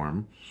 shape, or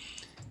form.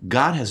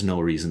 God has no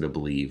reason to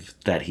believe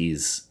that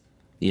he's,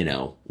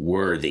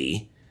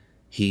 worthy.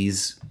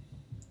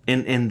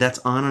 And that's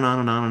on and on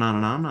and on and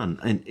on and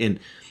on. And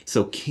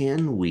so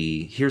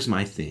here's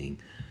my thing.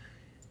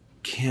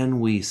 Can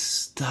we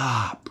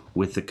stop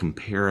with the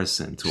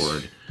comparison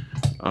toward,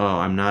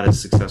 I'm not as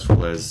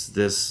successful as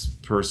this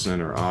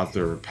person or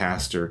author or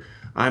pastor.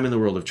 I'm in the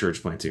world of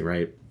church planting,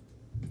 right?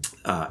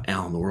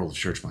 Al, in the world of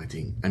church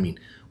planting. I mean,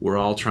 we're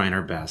all trying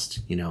our best,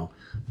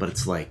 but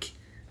it's like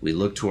we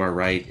look to our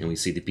right and we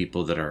see the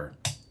people that are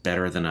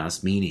better than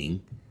us,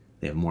 meaning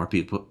they have more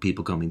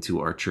people coming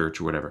to our church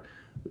or whatever,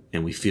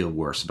 and we feel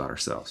worse about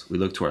ourselves. We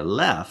look to our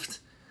left.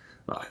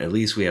 At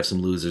least we have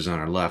some losers on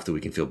our left that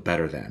we can feel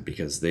better than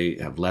because they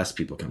have less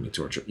people coming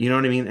to our church. You know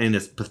what I mean? And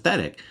it's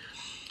pathetic.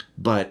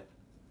 But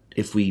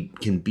if we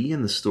can be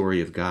in the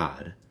story of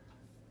God,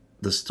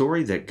 the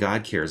story that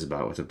God cares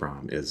about with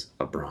Abram is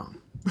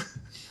Abram.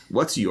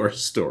 What's your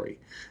story?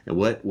 And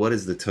what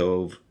is the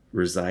Tov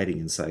residing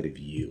inside of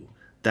you?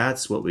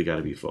 That's what we got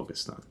to be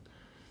focused on.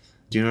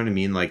 Do you know what I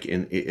mean? Like,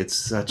 it's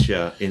such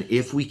a... And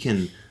if we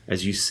can,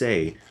 as you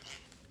say,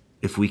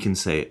 if we can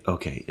say,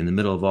 okay, in the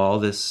middle of all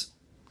this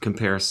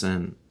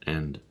comparison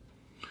and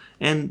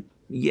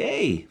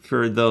yay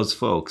for those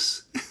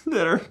folks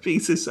that are being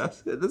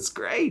successful. That's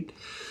great.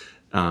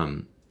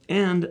 And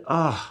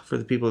for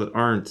the people that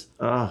aren't,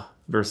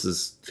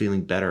 versus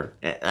feeling better.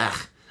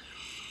 That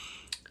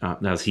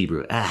was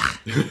Hebrew.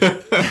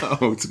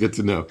 Oh, it's good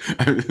to know.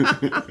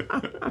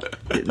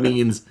 It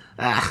means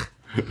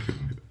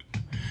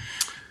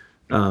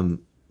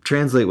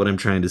translate what I'm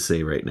trying to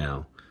say right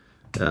now.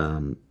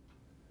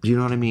 Do you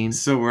know what I mean?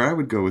 So where I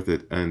would go with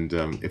it, and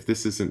if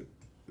this isn't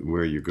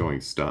where you're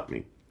going, stop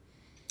me.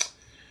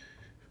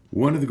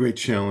 One of the great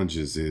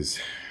challenges is,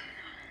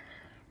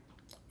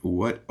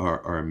 what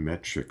are our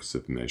metrics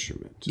of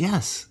measurement?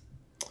 Yes.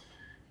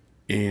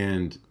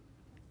 And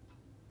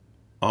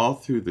all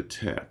through the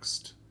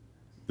text,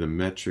 the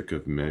metric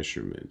of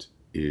measurement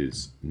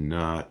is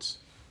not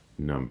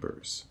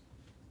numbers.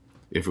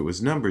 If it was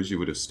numbers, you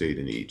would have stayed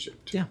in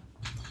Egypt. Yeah.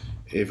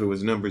 If it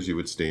was numbers, you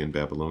would stay in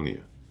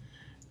Babylonia.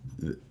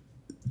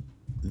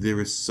 There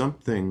is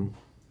something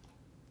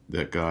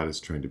that God is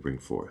trying to bring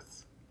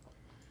forth.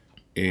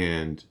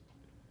 And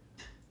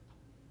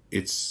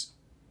it's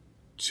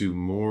to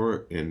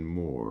more and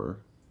more.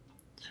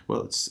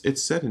 Well,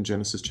 it's said in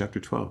Genesis chapter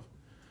 12.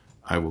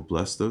 I will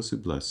bless those who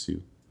bless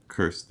you,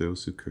 curse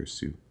those who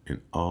curse you,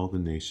 and all the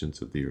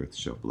nations of the earth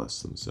shall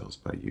bless themselves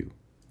by you.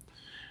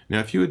 Now,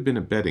 if you had been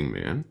a betting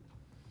man,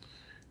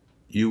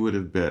 you would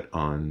have bet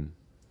on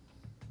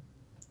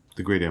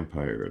the great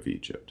empire of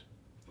Egypt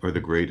or the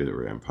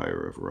greater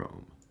empire of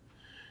Rome.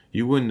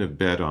 You wouldn't have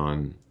bet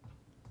on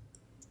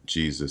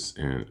Jesus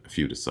and a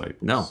few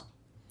disciples. No.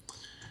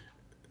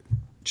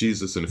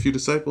 Jesus and a few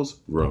disciples,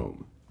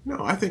 Rome.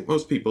 No, I think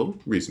most people,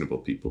 reasonable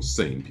people,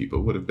 sane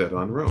people, would have bet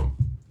on Rome.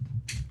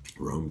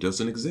 Rome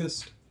doesn't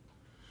exist.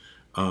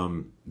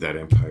 That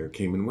empire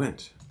came and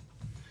went.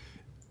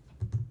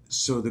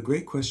 So the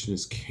great question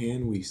is,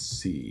 can we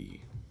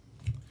see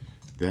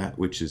that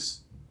which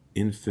is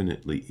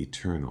infinitely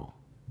eternal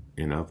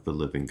and of the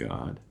living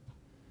God?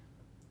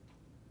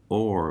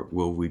 Or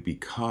will we be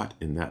caught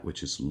in that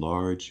which is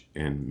large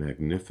and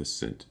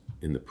magnificent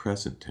in the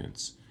present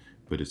tense,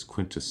 but is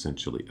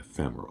quintessentially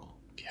ephemeral?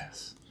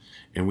 Yes.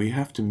 And we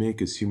have to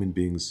make, as human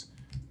beings,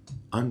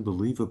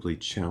 unbelievably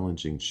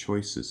challenging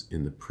choices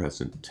in the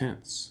present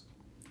tense.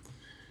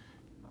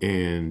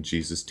 And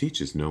Jesus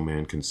teaches no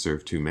man can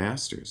serve two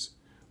masters.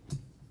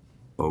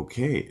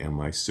 Okay,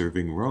 am I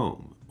serving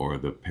Rome or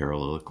the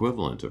parallel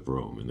equivalent of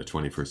Rome in the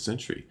 21st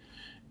century?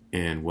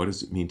 And what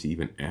does it mean to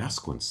even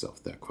ask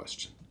oneself that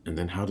question? And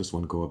then how does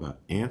one go about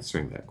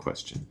answering that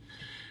question?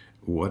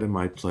 What am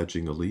I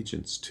pledging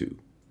allegiance to?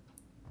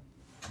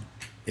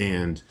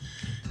 And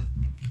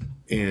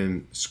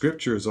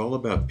Scripture is all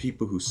about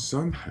people who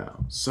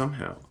somehow,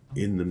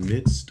 in the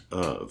midst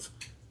of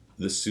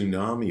the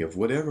tsunami of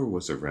whatever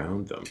was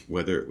around them,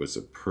 whether it was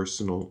a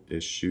personal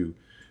issue,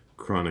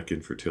 chronic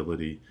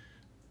infertility,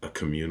 a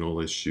communal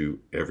issue,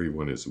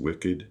 everyone is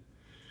wicked,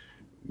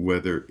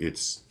 whether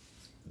it's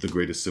the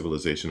greatest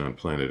civilization on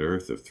planet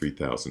Earth of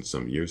 3,000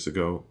 some years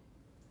ago,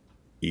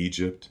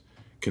 Egypt,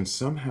 can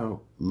somehow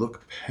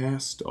look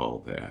past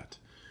all that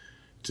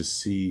to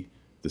see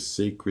the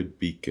sacred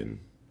beacon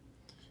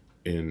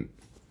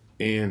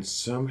and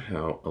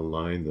somehow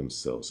align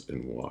themselves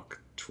and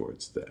walk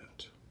towards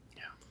that.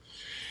 Yeah.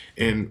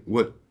 And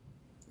what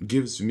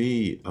gives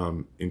me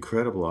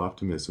incredible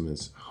optimism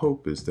and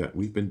hope is that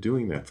we've been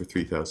doing that for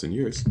 3,000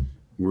 years.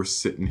 We're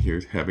sitting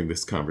here having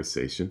this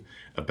conversation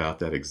about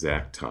that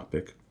exact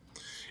topic.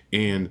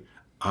 And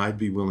I'd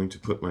be willing to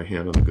put my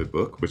hand on the good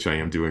book, which I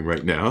am doing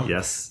right now.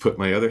 Yes. Put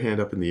my other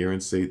hand up in the air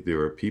and say there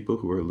are people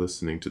who are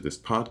listening to this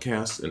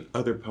podcast and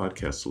other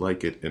podcasts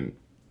like it. And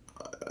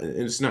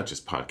it's not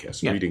just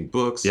podcasts, reading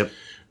books,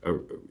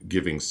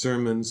 giving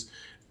sermons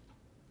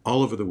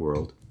all over the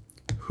world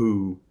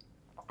who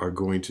are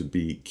going to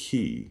be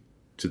key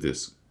to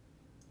this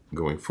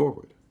going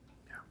forward.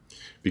 Yeah.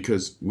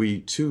 Because we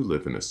too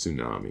live in a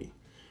tsunami.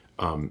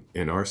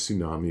 And our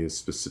tsunami is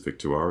specific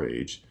to our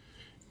age.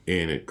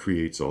 And it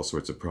creates all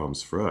sorts of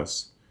problems for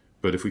us.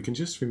 But if we can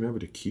just remember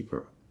to keep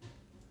our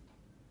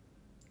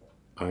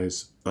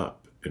eyes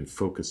up and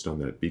focused on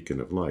that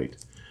beacon of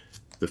light,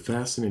 the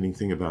fascinating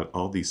thing about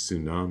all these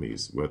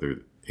tsunamis,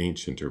 whether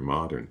ancient or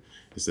modern,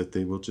 is that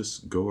they will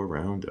just go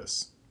around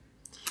us.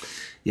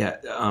 Yeah,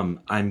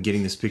 I'm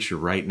getting this picture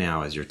right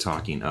now as you're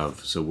talking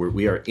of, so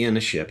we are in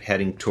a ship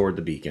heading toward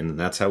the beacon, and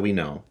that's how we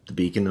know, the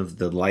beacon of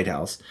the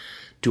lighthouse.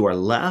 To our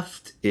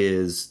left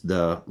is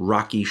the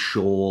rocky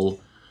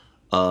shoal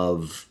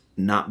of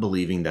not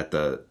believing that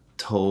the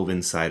Tov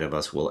inside of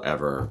us will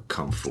ever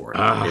come forth.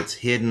 It's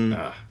hidden.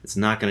 It's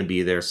not going to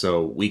be there.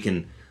 So we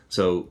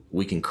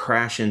can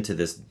crash into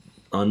this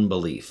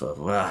unbelief of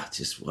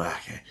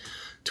okay.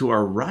 To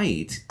our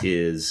right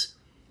is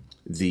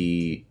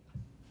the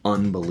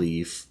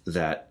unbelief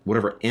that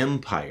whatever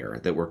empire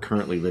that we're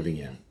currently living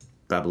in,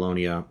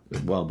 Babylonia,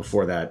 well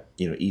before that,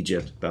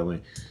 Egypt,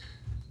 Babylonia,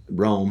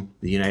 Rome,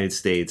 the United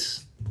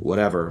States,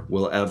 whatever,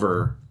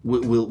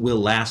 will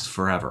last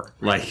forever.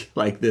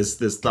 Like this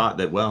thought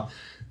that, well,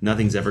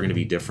 nothing's ever going to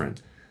be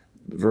different,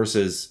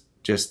 versus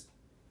just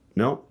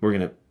no, we're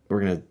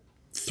gonna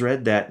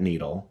thread that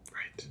needle,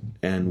 right,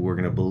 and we're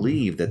gonna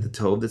believe that the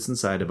Tov that's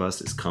inside of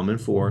us is coming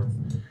forth,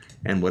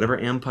 and whatever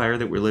empire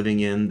that we're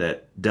living in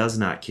that does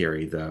not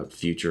carry the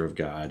future of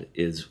God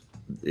is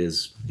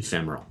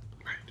ephemeral.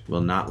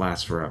 Will not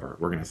last forever.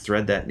 We're going to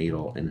thread that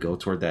needle and go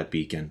toward that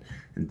beacon,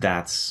 and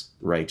that's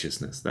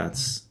righteousness.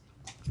 That's,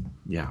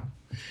 yeah.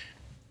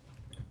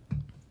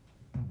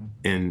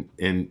 And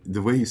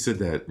the way you said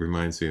that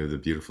reminds me of the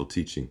beautiful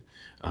teaching.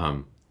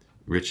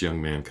 Rich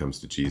young man comes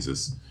to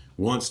Jesus,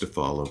 wants to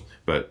follow,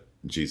 but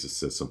Jesus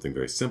says something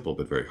very simple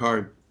but very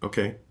hard.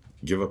 Okay,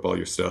 give up all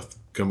your stuff.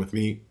 Come with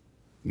me.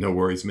 No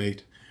worries,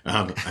 mate.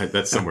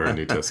 That's somewhere in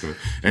the New Testament.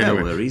 Anyway,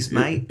 no worries,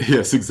 mate.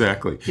 Yes,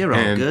 exactly. You're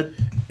all good.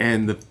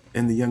 And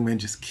the young man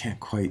just can't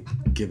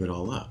quite give it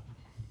all up.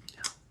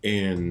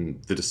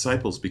 And the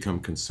disciples become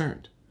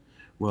concerned.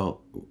 Well,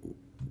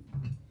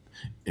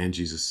 and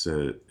Jesus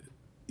said,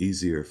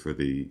 easier for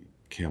the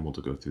camel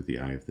to go through the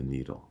eye of the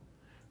needle.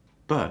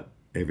 But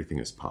everything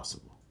is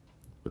possible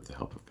with the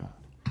help of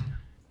God.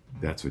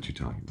 That's what you're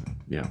talking about.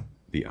 Yeah.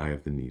 The eye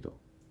of the needle.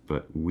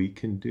 But we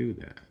can do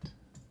that.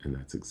 And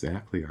that's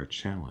exactly our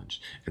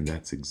challenge. And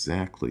that's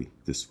exactly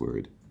this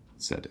word,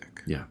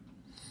 tzedek. Yeah.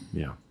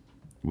 Yeah.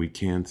 We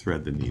can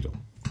thread the needle.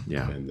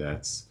 Yeah. And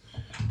that's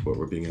what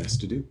we're being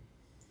asked to do.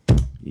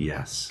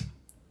 Yes.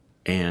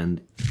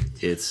 And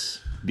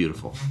it's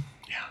beautiful.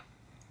 Yeah.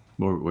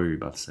 What were you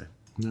about to say?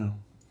 No.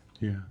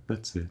 Yeah,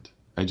 that's it.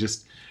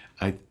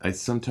 I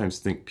sometimes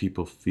think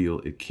people feel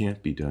it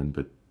can't be done,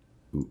 but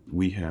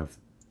we have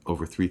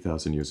over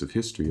 3,000 years of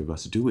history of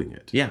us doing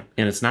it. Yeah,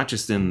 and it's not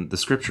just in the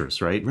scriptures,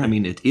 right? I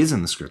mean, it is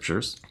in the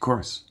scriptures. Of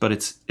course. But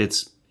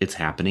it's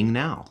happening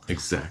now.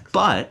 Exactly.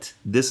 But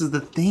this is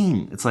the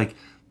thing. It's like,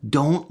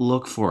 don't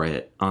look for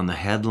it on the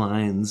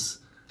headlines,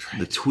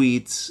 the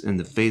tweets, and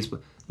the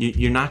Facebook.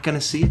 You're not going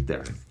to see it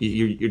there.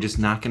 You're just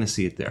not going to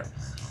see it there.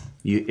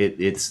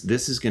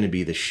 This is going to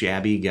be the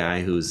shabby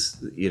guy who's,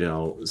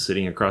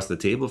 sitting across the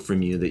table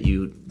from you that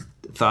you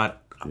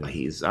thought, I'm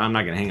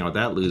not going to hang out with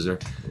that loser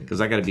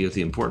because I got to be with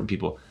the important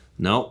people.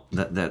 No,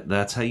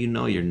 that's how you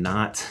know you're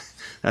not.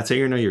 That's how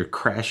you know you're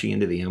crashing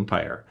into the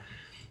empire.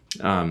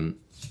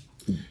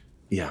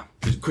 Yeah.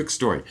 Quick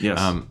story. Yes.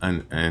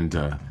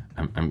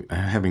 I'm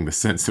having the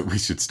sense that we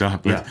should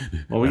stop. Yeah.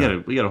 Well, we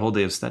got a whole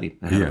day of study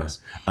ahead of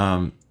us.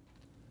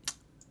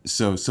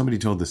 So somebody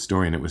told this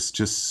story, and it was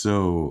just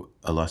so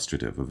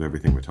illustrative of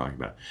everything we're talking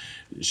about.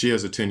 She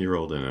has a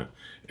 10-year-old and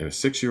a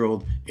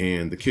 6-year-old,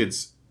 and the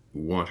kids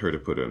want her to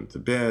put them to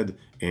bed,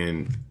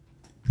 and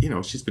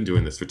she's been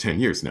doing this for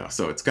 10 years now,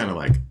 so it's kind of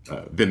like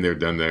been there,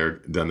 done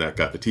that,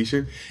 got the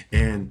t-shirt,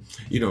 and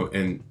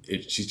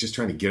she's just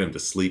trying to get him to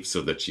sleep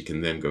so that she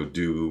can then go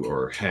do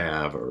or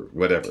have or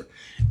whatever.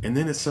 And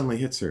then it suddenly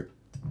hits her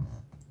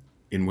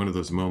in one of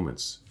those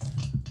moments,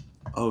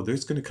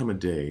 there's going to come a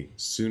day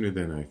sooner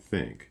than I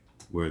think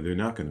where they're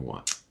not going to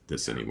want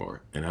this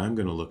anymore, and I'm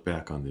going to look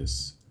back on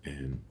this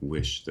and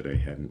wish that I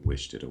hadn't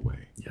wished it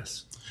away.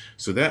 Yes.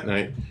 So that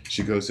night,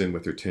 she goes in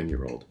with her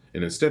 10-year-old,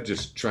 and instead of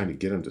just trying to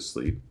get him to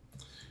sleep,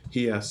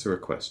 he asks her a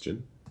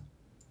question,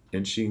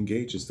 and she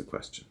engages the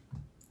question.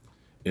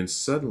 And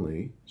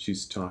suddenly,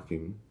 she's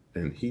talking,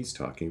 and he's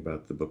talking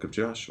about the book of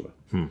Joshua.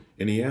 And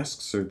he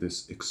asks her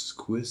this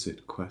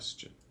exquisite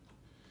question.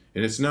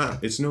 And it's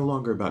no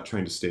longer about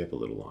trying to stay up a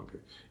little longer.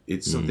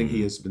 It's something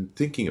he has been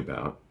thinking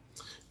about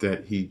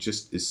that he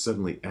just is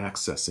suddenly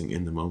accessing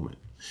in the moment.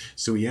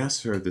 So he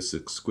asks her this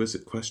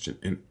exquisite question,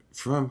 and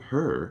from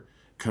her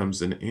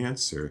comes an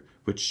answer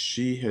which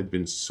she had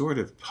been sort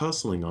of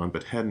puzzling on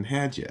but hadn't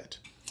had yet.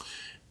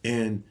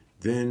 And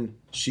then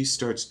she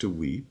starts to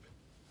weep,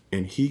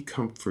 and he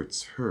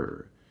comforts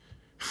her.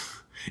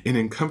 And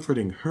in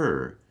comforting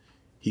her,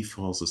 he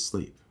falls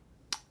asleep.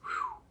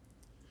 Whew.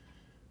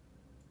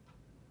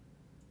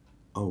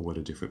 Oh, what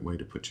a different way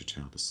to put your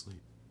child to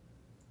sleep.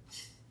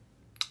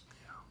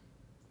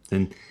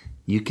 And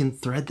you can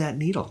thread that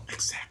needle.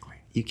 Exactly.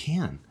 You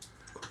can.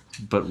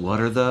 But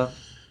what are the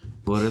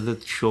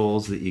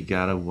shoals that you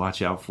got to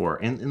watch out for?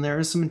 And there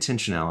is some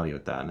intentionality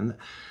with that. And,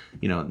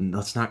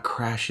 let's not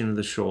crash into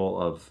the shoal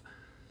of,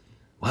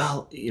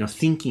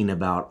 thinking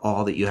about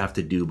all that you have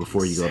to do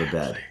before you go to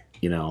bed.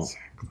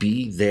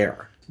 Be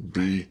there.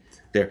 Be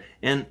there.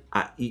 And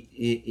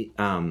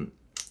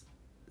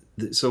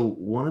so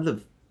one of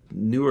the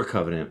newer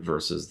covenant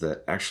verses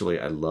that actually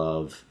I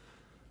love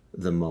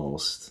the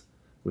most,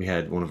 we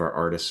had one of our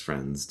artist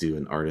friends do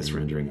an artist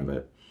rendering of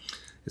it.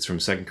 It's from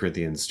 2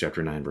 Corinthians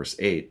chapter 9, verse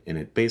 8, and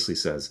it basically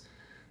says,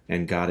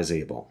 "And God is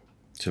able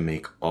to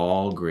make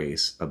all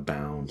grace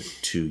abound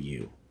to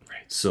you,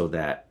 so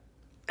that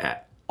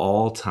at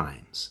all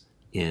times,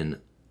 in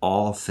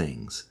all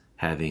things,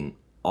 having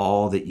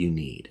all that you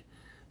need,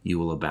 you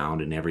will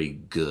abound in every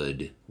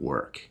good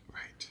work."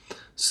 Right.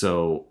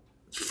 So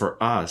for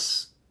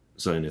us,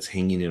 and it's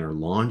hanging in our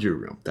laundry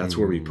room. That's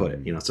where we put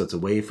it, so it's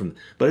away from,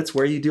 but it's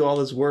where you do all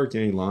this work,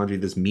 doing laundry,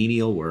 this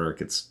menial work.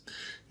 It's,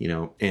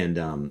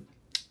 and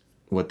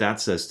what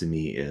that says to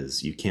me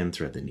is you can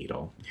thread the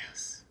needle.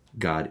 Yes.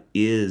 God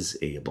is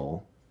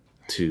able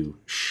to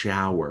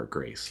shower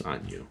grace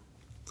on you.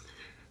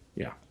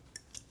 Yeah.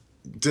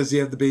 Does he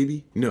have the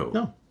baby?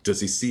 No.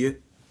 Does he see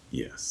it?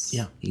 Yes.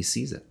 Yeah, he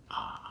sees it.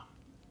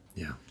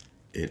 Yeah.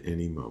 At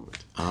any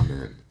moment.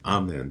 Amen.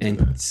 Amen.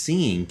 And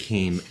seeing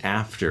came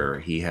after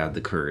he had the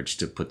courage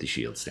to put the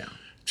shields down.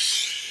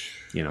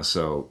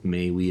 So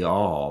may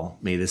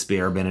this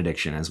be our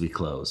benediction as we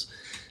close.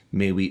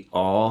 May we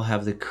all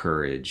have the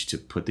courage to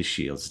put the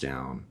shields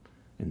down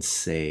and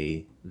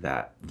say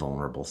that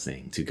vulnerable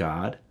thing to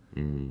God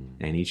and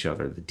each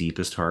other, the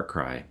deepest heart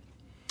cry.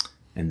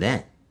 And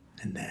then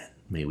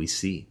may we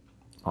see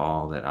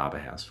all that Abba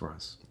has for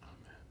us.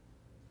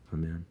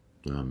 Amen.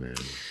 Amen.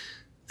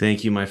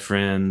 Thank you, my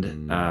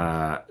friend.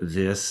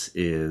 This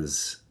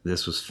was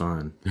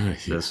fun.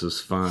 This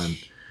was fun.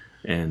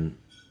 And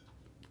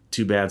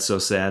too bad, so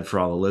sad for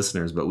all the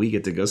listeners, but we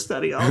get to go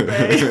study all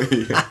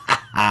day.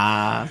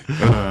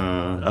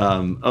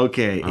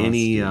 Okay.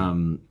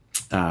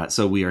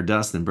 So we are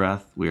dust and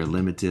breath. We are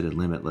limited and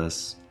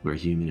limitless. We're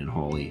human and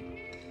holy.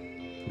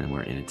 And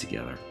we're in it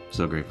together.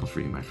 So grateful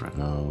for you, my friend.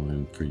 Oh,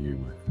 and for you,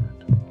 my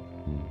friend.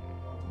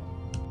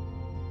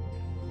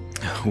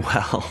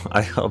 Well,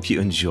 I hope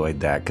you enjoyed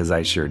that, because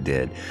I sure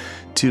did.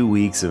 2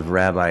 weeks of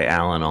Rabbi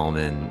Alan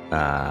Ullman,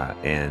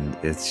 and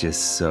it's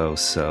just so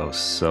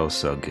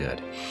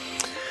good.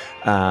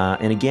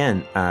 And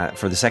again,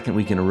 for the second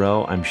week in a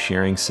row, I'm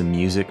sharing some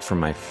music from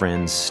my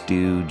friend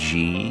Stu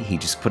G. He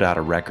just put out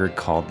a record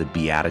called The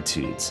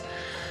Beatitudes.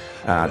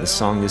 The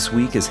song this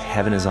week is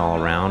Heaven is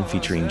All Around,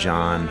 featuring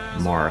John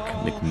Mark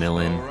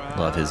McMillan.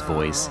 Love his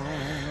voice.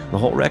 The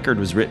whole record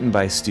was written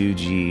by Stu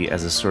G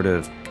as a sort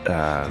of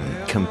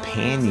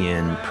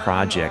companion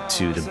project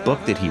to the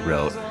book that he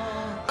wrote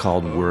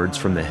called Words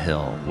from the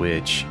Hill,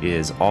 which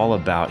is all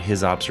about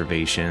his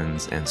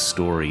observations and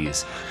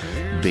stories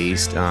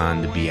based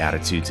on the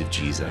Beatitudes of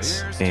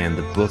Jesus. And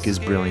the book is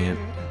brilliant.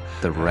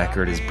 The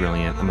record is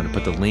brilliant. I'm going to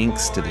put the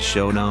links to the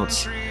show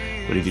notes.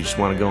 But if you just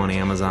want to go on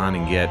Amazon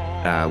and get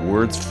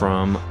Words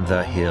from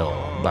the Hill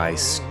by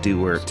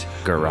Stuart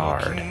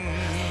Gerard,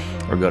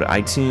 or go to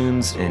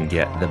iTunes and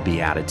get The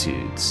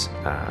Beatitudes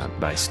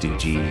by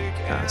Stuart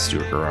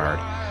Gerard.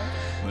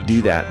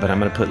 Do that, but I'm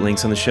going to put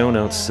links on the show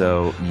notes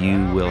so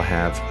you will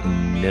have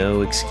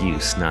no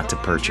excuse not to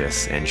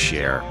purchase and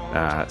share.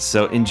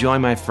 So enjoy,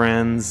 my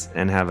friends,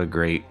 and have a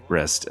great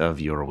rest of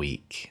your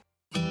week.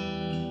 Hey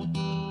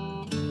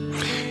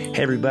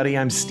everybody,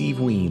 I'm Steve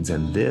Wiens,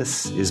 and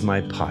this is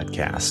my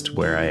podcast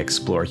where I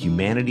explore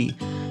humanity,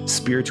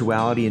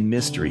 spirituality, and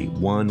mystery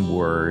one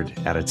word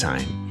at a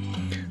time.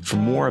 For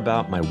more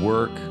about my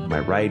work, my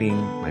writing,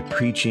 my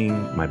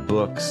preaching, my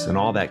books, and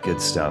all that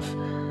good stuff,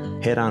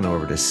 head on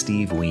over to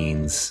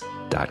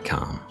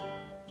stevewiens.com.